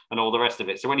cauliflower and all the rest of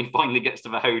it. So when he finally gets to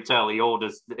the hotel, he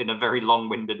orders in a very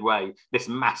long-winded way this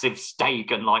massive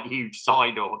steak and like huge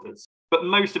side orders. But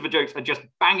most of the jokes are just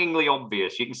bangingly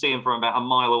obvious. You can see them from about a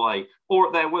mile away. Or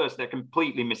at their worst, they're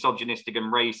completely misogynistic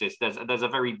and racist. There's a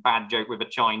very bad joke with a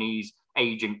Chinese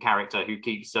agent character who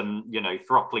keeps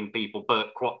throttling people Burt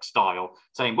Kwok style,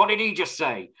 saying, "What did he just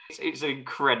say?" It's an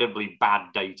incredibly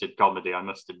bad dated comedy, I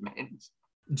must admit.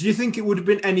 Do you think it would have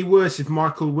been any worse if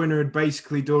Michael Winner had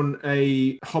basically done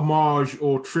a homage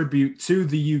or tribute to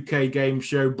the UK game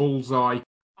show Bullseye?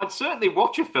 I'd certainly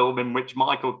watch a film in which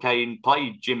Michael Caine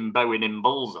played Jim Bowen in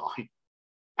Bullseye.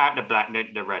 Out the black,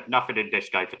 into the red. Nothing in this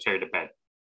guy for two to bed.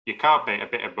 You can't beat a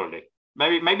bit of bully.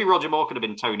 Maybe Roger Moore could have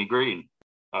been Tony Green.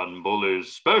 And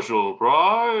Bully's special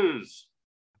prize.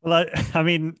 Well, I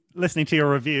mean, listening to your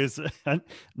reviews,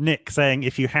 Nick saying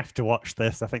if you have to watch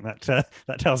this, I think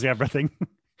that tells you everything.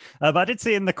 But I did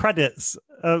see in the credits,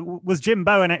 was Jim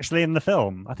Bowen actually in the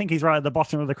film? I think he's right at the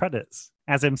bottom of the credits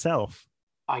as himself.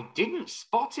 I didn't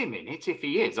spot him in it, if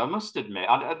he is, I must admit.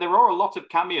 There are a lot of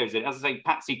cameos in it. As I say,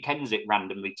 Patsy Kensit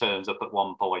randomly turns up at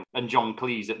one point, and John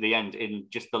Cleese at the end in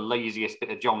just the laziest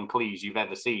bit of John Cleese you've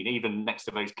ever seen, even next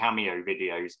to those cameo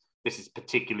videos. This is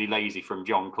particularly lazy from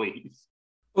John Cleese.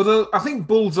 Although I think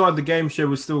Bullseye, the game show,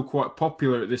 was still quite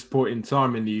popular at this point in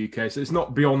time in the UK, so it's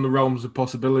not beyond the realms of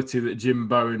possibility that Jim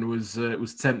Bowen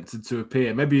was tempted to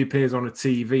appear. Maybe he appears on a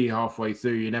TV halfway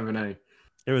through, you never know.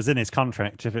 It was in his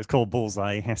contract. If it's called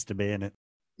Bullseye, he has to be in it.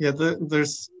 Yeah,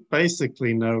 there's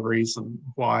basically no reason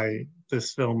why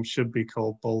this film should be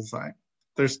called Bullseye.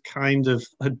 There's kind of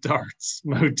a darts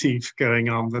motif going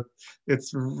on, but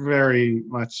it's very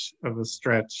much of a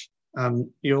stretch.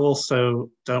 You also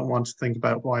don't want to think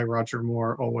about why Roger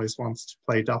Moore always wants to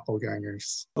play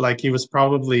doppelgangers. Like, he was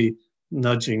probably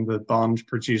nudging the Bond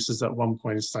producers at one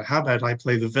point. It's like, how about I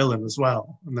play the villain as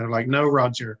well? And they're like, no,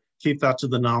 Roger, keep that to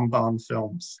the non-Bond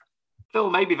films. Phil,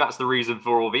 maybe that's the reason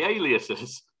for all the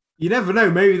aliases. You never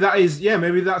know. Maybe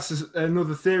that's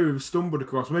another theory we've stumbled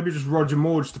across. Maybe just Roger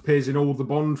Moore just appears in all the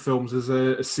Bond films as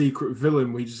a secret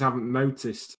villain we just haven't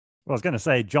noticed. Well, I was going to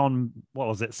say,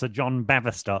 Sir John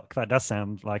Baverstock. That does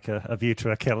sound like a View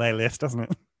to a Kill alias, doesn't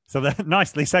it? So that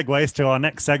nicely segues to our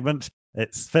next segment.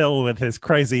 It's Phil with his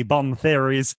crazy Bond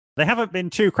theories. They haven't been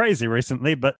too crazy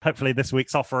recently, but hopefully this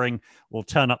week's offering will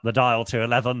turn up the dial to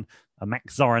 11, a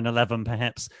Max Zorin 11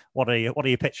 perhaps. What are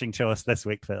you pitching to us this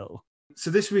week, Phil? So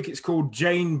this week it's called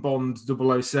Jane Bond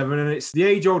 007, and it's the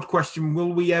age-old question,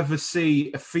 will we ever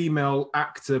see a female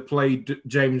actor play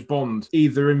James Bond,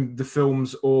 either in the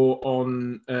films or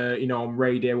on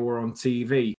radio or on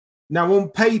TV? Now, on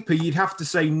paper, you'd have to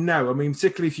say no. I mean,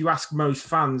 particularly if you ask most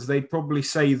fans, they'd probably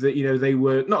say that, they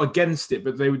were not against it,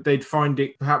 but they'd find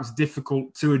it perhaps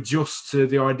difficult to adjust to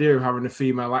the idea of having a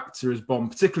female actor as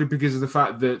Bond, particularly because of the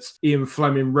fact that Ian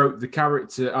Fleming wrote the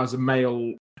character as a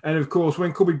male. And of course,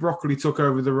 when Cubby Broccoli took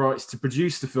over the rights to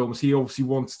produce the films, he obviously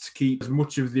wanted to keep as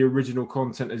much of the original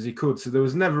content as he could. So there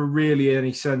was never really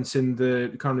any sense in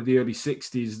the kind of the early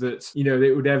 60s that,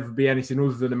 it would ever be anything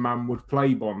other than a man would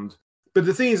play Bond. But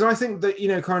the thing is, I think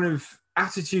that, kind of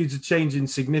attitudes are changing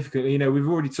significantly. We've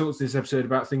already talked in this episode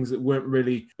about things that weren't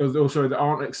really, also that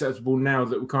aren't acceptable now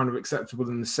that were kind of acceptable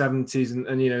in the 70s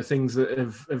and things that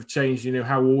have changed,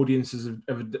 how audiences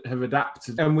have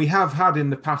adapted. And we have had in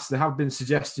the past, there have been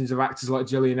suggestions of actors like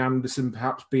Gillian Anderson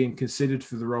perhaps being considered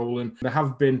for the role. And there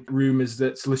have been rumours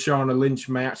that Lashana Lynch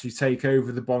may actually take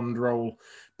over the Bond role.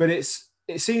 But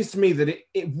it seems to me that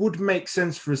it would make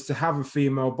sense for us to have a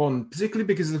female Bond, particularly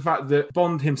because of the fact that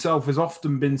Bond himself has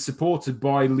often been supported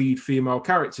by lead female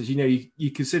characters.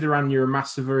 You consider Anya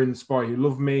Amasova in The Spy Who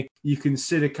Loved Me. You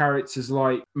consider characters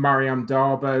like Marianne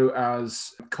Darbo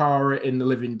as Kara in The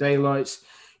Living Daylights.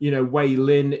 Wei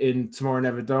Lin in Tomorrow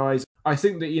Never Dies. I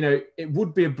think that, it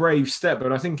would be a brave step,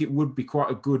 but I think it would be quite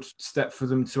a good step for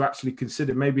them to actually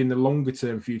consider, maybe in the longer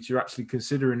term future, actually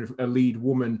considering a lead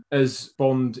woman as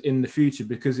Bond in the future,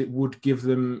 because it would give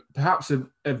them perhaps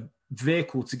a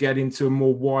vehicle to get into a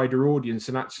more wider audience,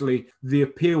 and actually the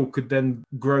appeal could then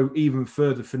grow even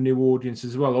further for new audience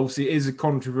as well. Obviously, it is a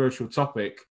controversial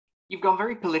topic. You've gone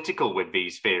very political with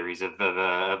these theories of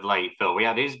late, Phil. We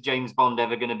had, is James Bond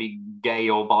ever going to be gay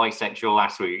or bisexual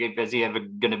last week? Is he ever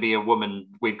going to be a woman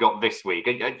we've got this week?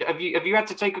 Have you had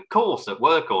to take a course at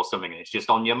work or something and it's just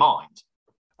on your mind?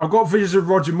 I've got visions of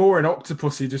Roger Moore in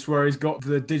Octopussy, just where he's got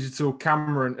the digital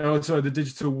camera, the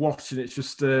digital watch, and it's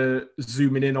just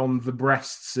zooming in on the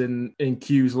breasts in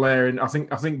Q's lair. And I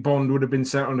think Bond would have been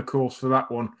sent on a course for that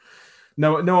one.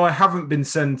 No, I haven't been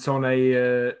sent on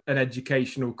an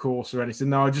educational course or anything.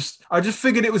 No, I just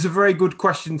figured it was a very good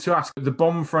question to ask. The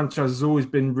Bond franchise has always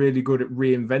been really good at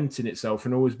reinventing itself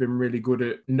and always been really good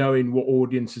at knowing what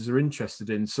audiences are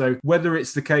interested in. So whether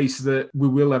it's the case that we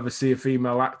will ever see a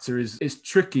female actor is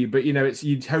tricky, but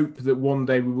you'd hope that one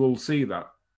day we will see that.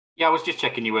 Yeah, I was just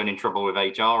checking you weren't in trouble with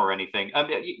HR or anything.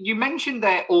 You mentioned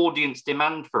their audience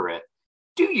demand for it.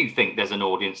 Do you think there's an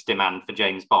audience demand for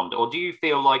James Bond, or do you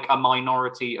feel like a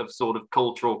minority of sort of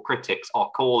cultural critics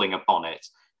are calling upon it?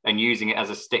 and using it as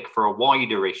a stick for a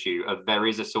wider issue of there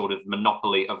is a sort of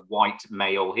monopoly of white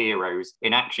male heroes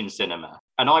in action cinema.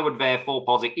 And I would therefore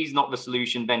posit, is not the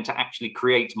solution then to actually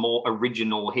create more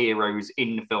original heroes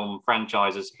in film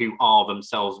franchises who are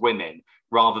themselves women,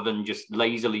 rather than just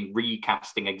lazily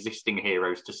recasting existing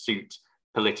heroes to suit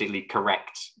politically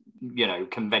correct,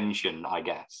 convention, I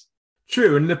guess?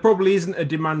 True, and there probably isn't a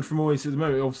demand from audience at the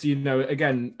moment. Obviously,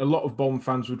 again, a lot of Bond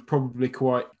fans would probably be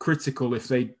quite critical if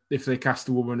they cast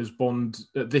a woman as Bond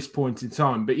at this point in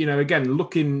time. But, again,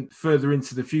 looking further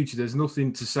into the future, there's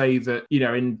nothing to say that,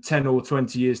 in 10 or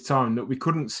 20 years' time that we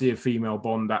couldn't see a female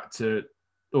actor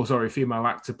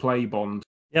play Bond.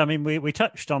 Yeah, I mean, we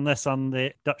touched on this on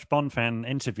the Dutch Bond fan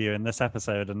interview in this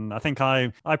episode, and I think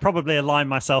I probably align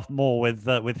myself more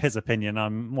with his opinion.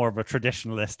 I'm more of a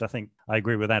traditionalist. I think I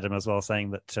agree with Adam as well,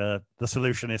 saying that the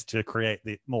solution is to create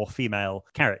the more female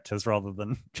characters rather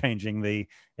than changing the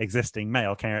existing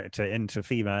male character into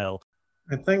female.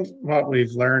 I think what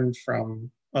we've learned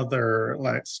from other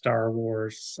like Star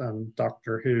Wars and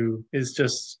Doctor Who is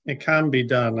just it can be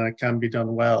done and it can be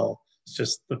done well. It's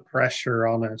just the pressure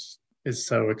on it is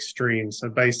so extreme. So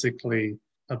basically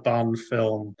a Bond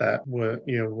film that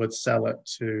would sell it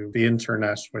to the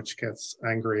internet, which gets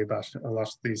angry about a lot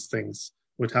of these things,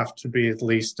 would have to be at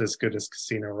least as good as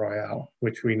Casino Royale,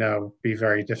 which we know be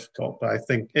very difficult. But I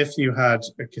think if you had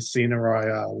a Casino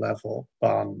Royale level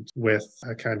Bond with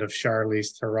a kind of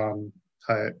Charlize Theron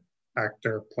type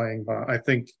actor playing Bond, I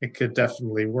think it could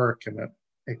definitely work, and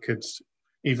it could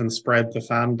even spread the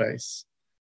fan base.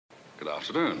 Good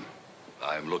afternoon.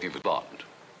 I'm looking for Bond.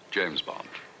 James Bond.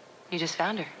 You just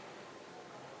found her.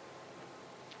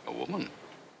 A woman.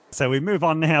 So we move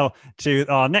on now to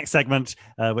our next segment,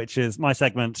 which is my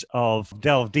segment of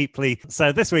Delve Deeply.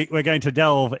 So this week we're going to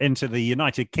delve into the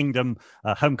United Kingdom,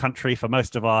 home country for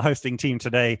most of our hosting team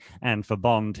today, and for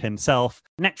Bond himself.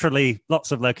 Naturally,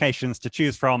 lots of locations to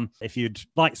choose from. If you'd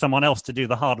like someone else to do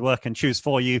the hard work and choose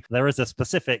for you, there is a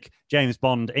specific James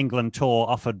Bond England tour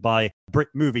offered by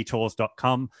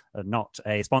BritMovieTours.com, not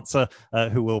a sponsor,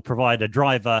 who will provide a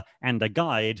driver and a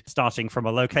guide starting from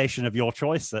a location of your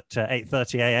choice at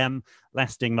 8:30 a.m.,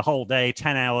 lasting the whole day,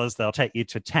 10 hours. They'll take you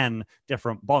to 10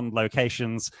 different Bond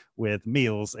locations with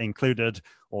meals included,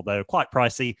 although quite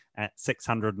pricey at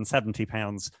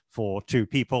 £670 for two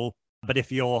people. But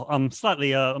if you're on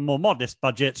slightly a more modest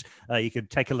budget, you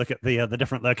could take a look at the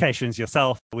different locations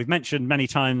yourself. We've mentioned many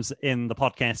times in the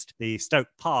podcast the Stoke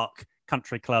Park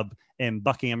Country Club in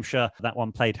Buckinghamshire. That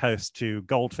one played host to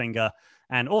Goldfinger.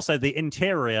 And also the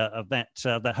interior of that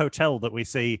the hotel that we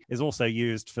see is also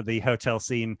used for the hotel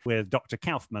scene with Dr.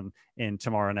 Kaufman in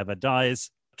Tomorrow Never Dies.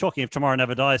 Talking of Tomorrow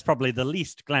Never Dies, probably the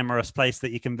least glamorous place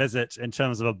that you can visit in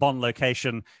terms of a Bond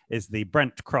location is the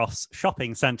Brent Cross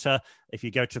Shopping Centre. If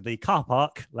you go to the car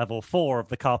park, level 4 of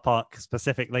the car park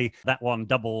specifically, that one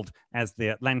doubled as the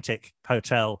Atlantic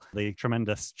Hotel, the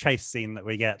tremendous chase scene that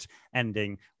we get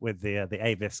ending with the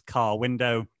Avis car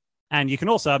window. And you can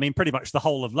also, pretty much the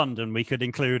whole of London we could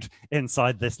include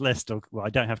inside this list. I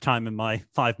don't have time in my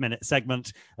 5-minute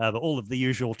segment, but all of the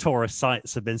usual tourist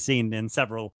sites have been seen in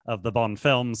several of the Bond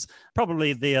films.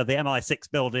 Probably the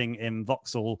MI6 building in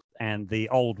Vauxhall and the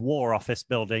old War Office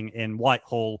building in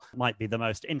Whitehall might be the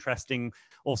most interesting.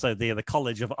 Also, the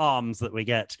College of Arms that we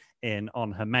get in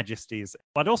On Her Majesty's.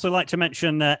 I'd also like to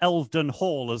mention Elvedon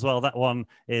Hall as well. That one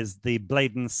is the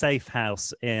Bladen Safe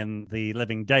House in The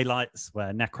Living Daylights,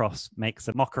 where Necros makes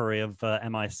a mockery of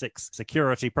MI6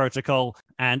 security protocol.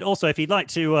 And also, if you'd like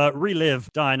to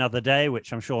relive Die Another Day,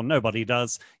 which I'm sure nobody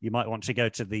does, you might want to go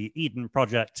to the Eden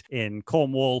Project in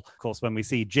Cornwall. Of course, when we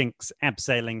see Jinx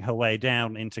abseiling her way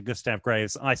down into Gustav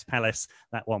Graves' Ice Palace,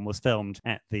 that one was filmed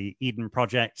at the Eden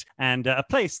Project. And a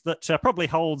place that probably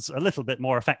holds a little bit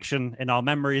more affection in our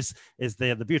memories is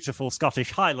the beautiful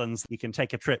Scottish Highlands. You can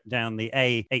take a trip down the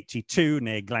A82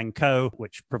 near Glencoe,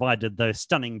 which provided those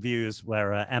stunning views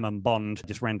where Em and Bond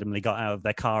just randomly got out of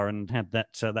their car and had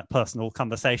that personal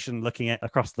conversation looking at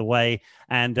across the way.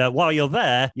 And while you're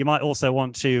there, you might also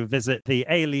want to visit the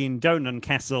Aileen Donan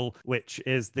Castle, which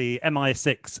is the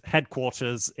MI6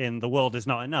 headquarters in The World Is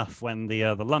Not Enough when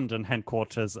the London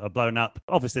headquarters are blown up.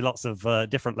 Obviously, lots of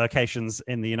different locations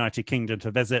in the United Kingdom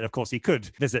to visit. Of course, you could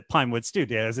visit Pinewood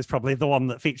Studios. Is probably the one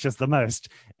that features the most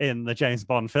in the James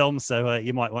Bond films, so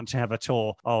you might want to have a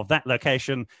tour of that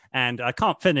location. And I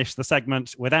can't finish the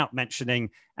segment without mentioning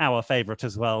our favourite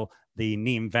as well, the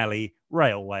Nîmes Valley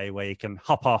Railway, where you can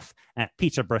hop off at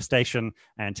Peterborough Station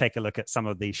and take a look at some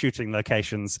of the shooting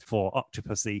locations for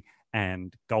Octopussy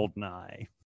and Goldeneye.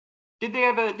 Did they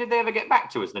ever get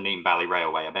back to us, the Nîmes Valley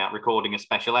Railway, about recording a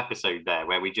special episode there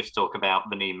where we just talk about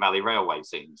the Nîmes Valley Railway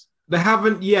scenes? They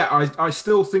haven't yet. I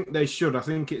still think they should. I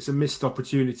think it's a missed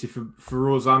opportunity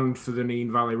for us and for the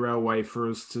Nene Valley Railway for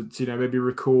us to maybe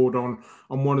record on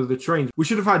one of the trains. We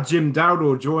should have had Jim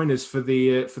Dowdall join us for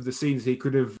the scenes. He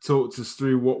could have talked us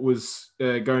through what was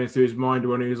going through his mind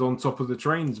when he was on top of the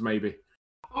trains, maybe.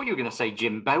 I thought you were going to say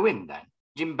Jim Bowen then.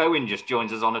 Jim Bowen just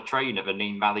joins us on a train at the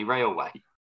Nene Valley Railway.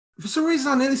 For some reason,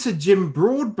 I nearly said Jim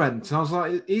Broadbent. I was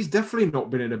like, he's definitely not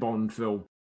been in a Bond film.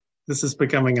 This is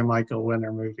becoming a Michael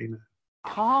Winner movie now.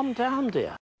 Calm down,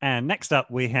 dear. And next up,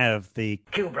 we have the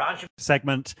Q branch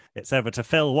segment. It's over to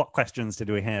Phil. What questions did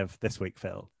we have this week,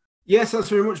 Phil? Yes, that's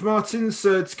very much, Martin.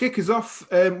 So to kick us off,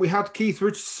 we had Keith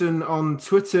Richardson on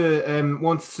Twitter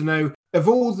wanted to know, of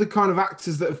all the kind of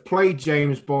actors that have played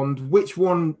James Bond, which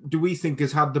one do we think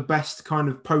has had the best kind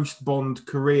of post-Bond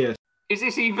career? Is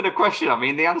this even a question? I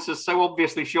mean, the answer's so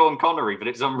obviously Sean Connery, but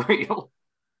it's unreal.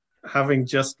 Having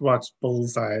just watched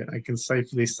Bullseye, I can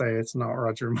safely say it's not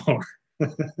Roger Moore.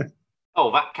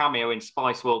 Oh, that cameo in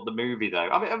Spice World, the movie, though.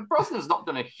 I mean, Brosnan's not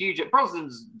done a huge...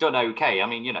 Brosnan's done okay. I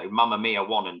mean, Mamma Mia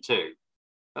 1 and 2.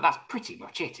 But that's pretty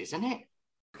much it, isn't it?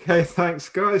 Okay, thanks,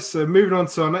 guys. So moving on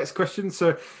to our next question.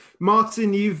 So,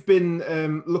 Martin, you've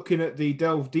been looking at the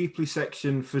Delve Deeply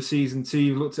section for season 2.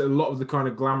 You've looked at a lot of the kind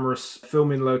of glamorous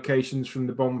filming locations from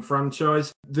the Bond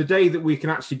franchise. The day that we can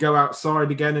actually go outside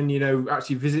again and,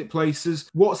 actually visit places,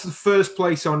 what's the first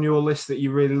place on your list that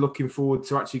you're really looking forward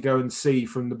to actually go and see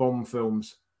from the Bond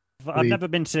films? I've never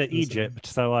been to Egypt,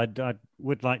 so I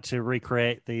would like to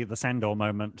recreate the Sandor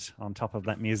moment on top of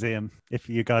that museum, if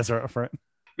you guys are up for it.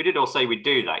 We did all say we'd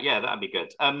do that. Yeah, that'd be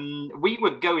good. We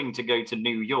were going to go to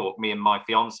New York, me and my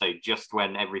fiance, just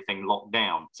when everything locked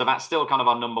down. So that's still kind of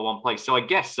our number one place. So I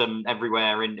guess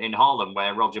everywhere in Harlem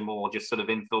where Roger Moore just sort of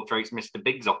infiltrates Mr.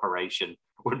 Big's operation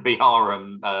would be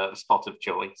our spot of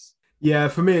choice. Yeah,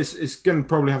 for me, it's going to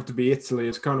probably have to be Italy.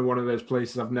 It's kind of one of those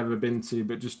places I've never been to,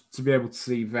 but just to be able to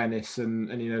see Venice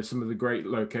and some of the great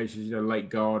locations,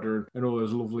 Lake Garda and all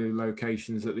those lovely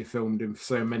locations that they filmed in for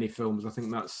so many films, I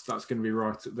think that's going to be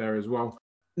right up there as well.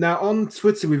 Now, on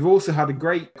Twitter, we've also had a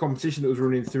great competition that was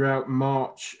running throughout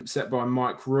March, set by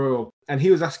Mike Royal. And he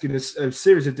was asking us a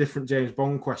series of different James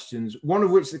Bond questions, one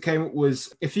of which that came up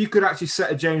was, if you could actually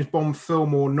set a James Bond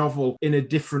film or novel in a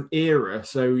different era,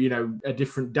 so, a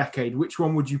different decade, which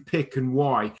one would you pick and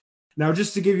why? Now,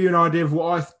 just to give you an idea of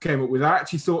what I came up with, I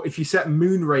actually thought if you set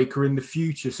Moonraker in the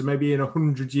future, so maybe in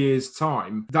 100 years'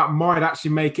 time, that might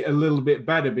actually make it a little bit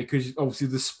better because obviously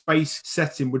the space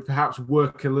setting would perhaps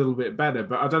work a little bit better.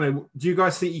 But I don't know, do you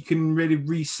guys think you can really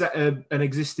reset an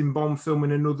existing Bond film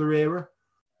in another era?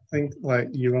 I think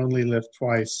You Only Live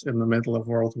Twice in the middle of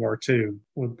World War II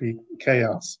would be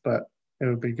chaos, but it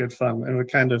would be good fun. It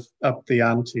would kind of up the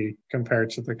ante compared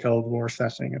to the Cold War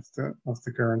setting of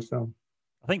the current film.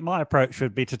 I think my approach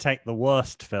would be to take the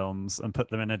worst films and put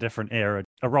them in a different era.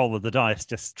 A roll of the dice,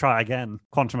 just try again.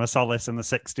 Quantum of Solace in the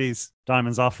 60s,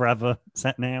 Diamonds Are Forever,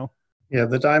 set now. Yeah,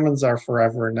 the Diamonds Are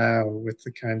Forever now with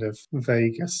the kind of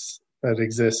Vegas that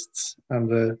exists and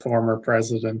the former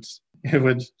president. It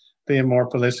would be a more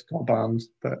political Bond,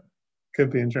 but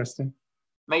could be interesting.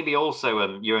 Maybe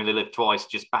also You Only Live Twice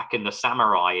just back in the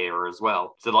samurai era as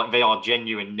well. So they are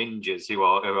genuine ninjas who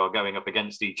are going up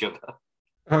against each other.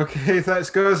 Okay, thanks,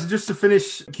 guys. Just to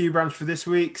finish Q Branch for this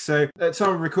week. So at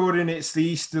time of recording, it's the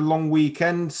Easter long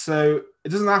weekend. So it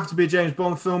doesn't have to be a James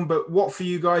Bond film, but what for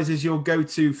you guys is your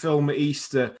go-to film at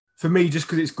Easter? For me, just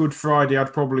because it's Good Friday,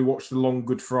 I'd probably watch The Long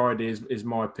Good Friday is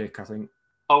my pick, I think.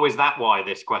 Oh, is that why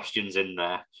this question's in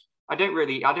there? I don't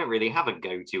really have a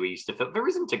go-to Easter film. There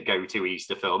isn't a go-to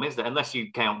Easter film, is there? Unless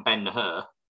you count Ben-Hur.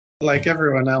 Like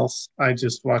everyone else, I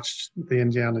just watched the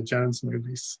Indiana Jones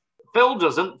movies. Phil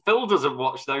doesn't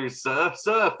watch those, sir.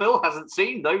 Sir, Phil hasn't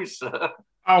seen those, sir.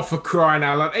 Oh, for crying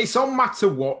out loud. It's on my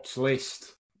to-watch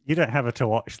list. You don't have a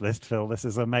to-watch list, Phil. This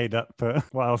is a made-up...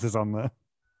 what else is on there?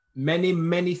 Many,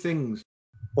 many things.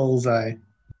 Bullseye.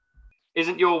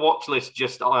 Isn't your watch list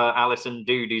just Alison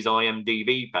Doody's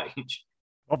IMDb page?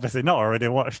 Obviously not. Already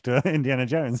watched Indiana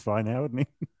Jones by now, wouldn't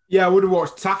he? Yeah, I would have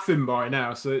watched Taffin by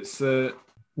now, so it's...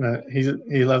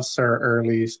 he loves her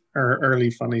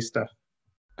early funny stuff.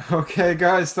 Okay,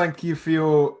 guys, thank you for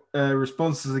your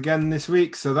responses again this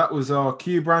week. So that was our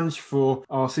Q Branch for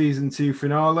our Season 2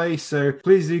 finale. So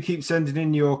please do keep sending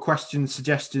in your questions,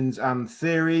 suggestions, and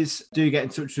theories. Do get in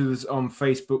touch with us on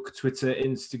Facebook, Twitter,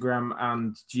 Instagram,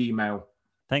 and Gmail.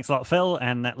 Thanks a lot, Phil.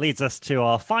 And that leads us to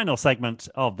our final segment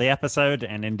of the episode,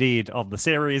 and indeed of the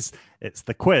series. It's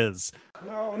the quiz.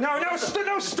 No,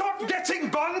 stop getting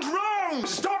Bond wrong!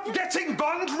 Stop getting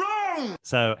Bond wrong!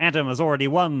 So Adam has already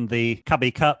won the Cubby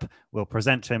Cup. We'll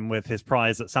present him with his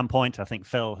prize at some point. I think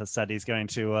Phil has said he's going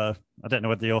to, I don't know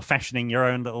whether you're fashioning your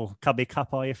own little Cubby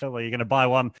Cup, are you, Phil? Or are you going to buy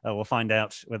one? We'll find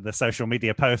out with the social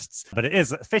media posts. But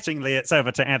fittingly, it's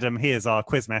over to Adam. He is our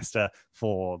quizmaster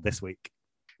for this week.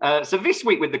 So this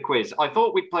week with the quiz, I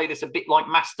thought we'd play this a bit like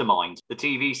Mastermind, the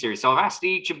TV series. So I've asked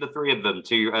each of the three of them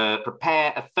to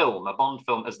prepare a Bond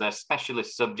film, as their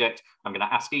specialist subject. I'm going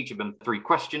to ask each of them 3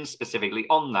 questions specifically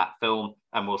on that film,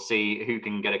 and we'll see who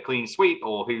can get a clean sweep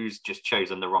or who's just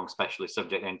chosen the wrong specialist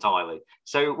subject entirely.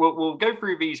 So we'll go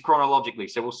through these chronologically.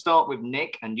 So we'll start with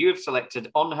Nick, and you have selected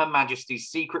On Her Majesty's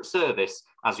Secret Service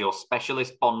as your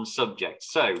specialist Bond subject.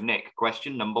 So Nick,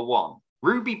 question number 1.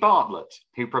 Ruby Bartlett,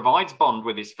 who provides Bond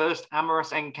with his first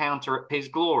amorous encounter at Piz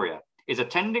Gloria, is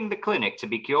attending the clinic to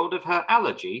be cured of her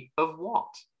allergy of what?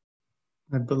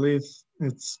 I believe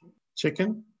it's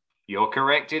chicken. You're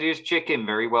correct, it is chicken.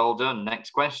 Very well done. Next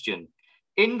question.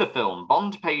 In the film,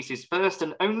 Bond pays his first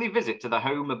and only visit to the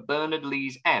home of Bernard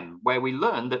Lees M, where we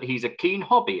learn that he's a keen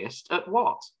hobbyist at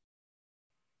what?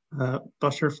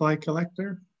 Butterfly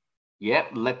collector.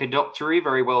 Yep, lepidoptery.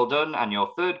 Very well done. And your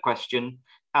third question.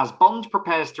 As Bond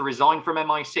prepares to resign from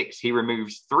MI6, he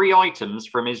removes 3 items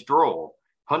from his drawer.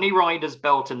 Honey Rider's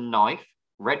belt and knife,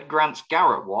 Red Grant's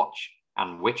Garrett watch,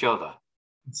 and which other?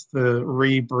 It's the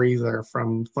rebreather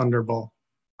from Thunderball.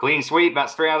 Clean sweep,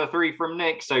 that's 3 out of 3 from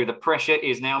Nick, so the pressure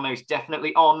is now most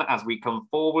definitely on as we come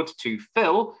forward to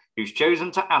Phil, who's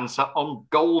chosen to answer on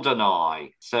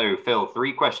GoldenEye. So Phil,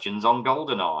 3 questions on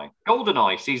GoldenEye.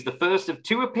 GoldenEye sees the first of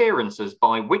 2 appearances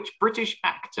by which British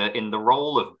actor in the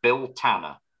role of Bill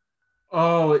Tanner?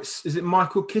 Oh, is it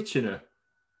Michael Kitchener?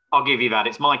 I'll give you that.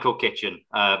 It's Michael Kitchen.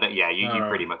 But yeah, you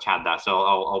pretty much had that, so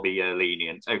I'll be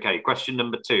lenient. Okay, question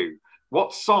number 2.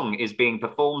 What song is being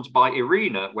performed by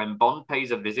Irina when Bond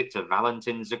pays a visit to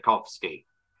Valentin Zukovsky?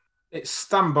 It's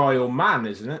Stand By Your Man,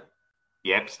 isn't it?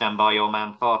 Yep, Stand By Your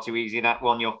Man. Far too easy, that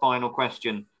one. Your final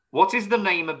question. What is the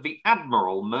name of the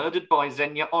admiral murdered by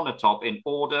Xenia Onatop in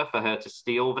order for her to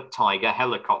steal the Tiger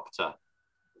helicopter?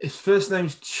 His first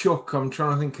name's Chuck. I'm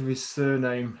trying to think of his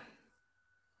surname.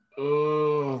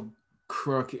 Oh,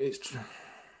 crikey.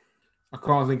 I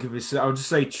can't think of his... I'll just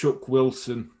say Chuck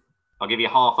Wilson. I'll give you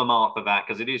half a mark for that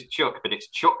because it is Chuck, but it's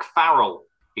Chuck Farrell.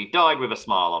 He died with a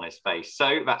smile on his face.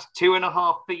 So that's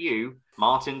 2.5 for you.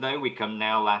 Martin, though, we come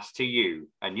now last to you.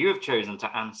 And you have chosen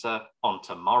to answer on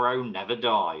Tomorrow Never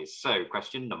Dies. So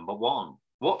question number 1.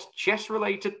 What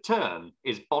chess-related term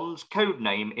is Bond's code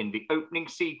name in the opening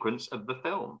sequence of the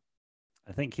film?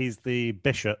 I think he's the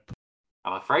bishop.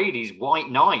 I'm afraid he's White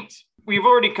Knight. We've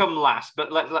already come last,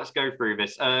 but let's go through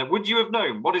this. Would you have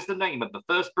known what is the name of the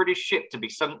first British ship to be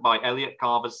sunk by Elliot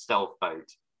Carver's stealth boat?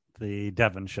 The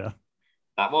Devonshire.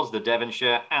 That was the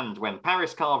Devonshire, and when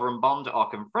Paris, Carver and Bond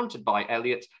are confronted by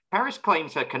Elliot, Paris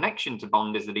claims her connection to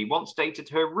Bond is that he once dated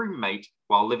her roommate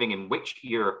while living in which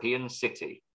European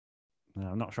city?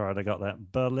 I'm not sure I'd have got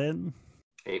that. Berlin?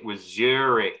 It was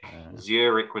Zurich.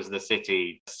 Zurich was the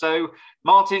city. So,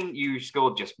 Martin, you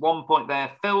scored just 1 point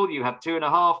there. Phil, you had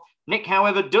 2.5. Nick,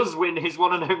 however, does win his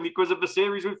one and only quiz of the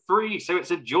series with 3, so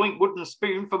it's a joint wooden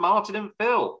spoon for Martin and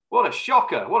Phil. What a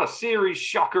shocker. What a series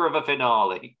shocker of a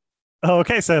finale.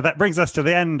 Okay, so that brings us to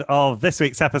the end of this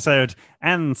week's episode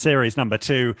and series number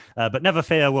 2. But never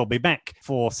fear, we'll be back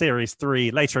for series 3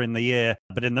 later in the year.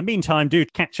 But in the meantime, do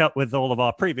catch up with all of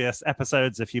our previous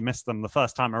episodes if you missed them the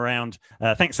first time around.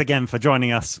 Thanks again for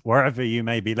joining us wherever you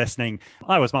may be listening.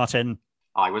 I was Martin.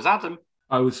 I was Adam.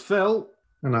 I was Phil.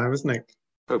 And I was Nick.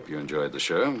 Hope you enjoyed the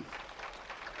show.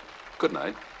 Good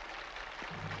night.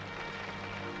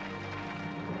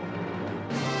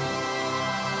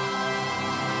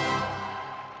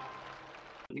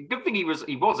 The good thing he was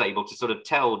able to sort of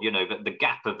tell, the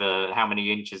gap of how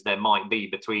many inches there might be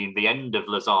between the end of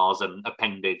Lazar's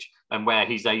appendage and where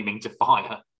he's aiming to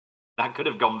fire. That could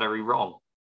have gone very wrong.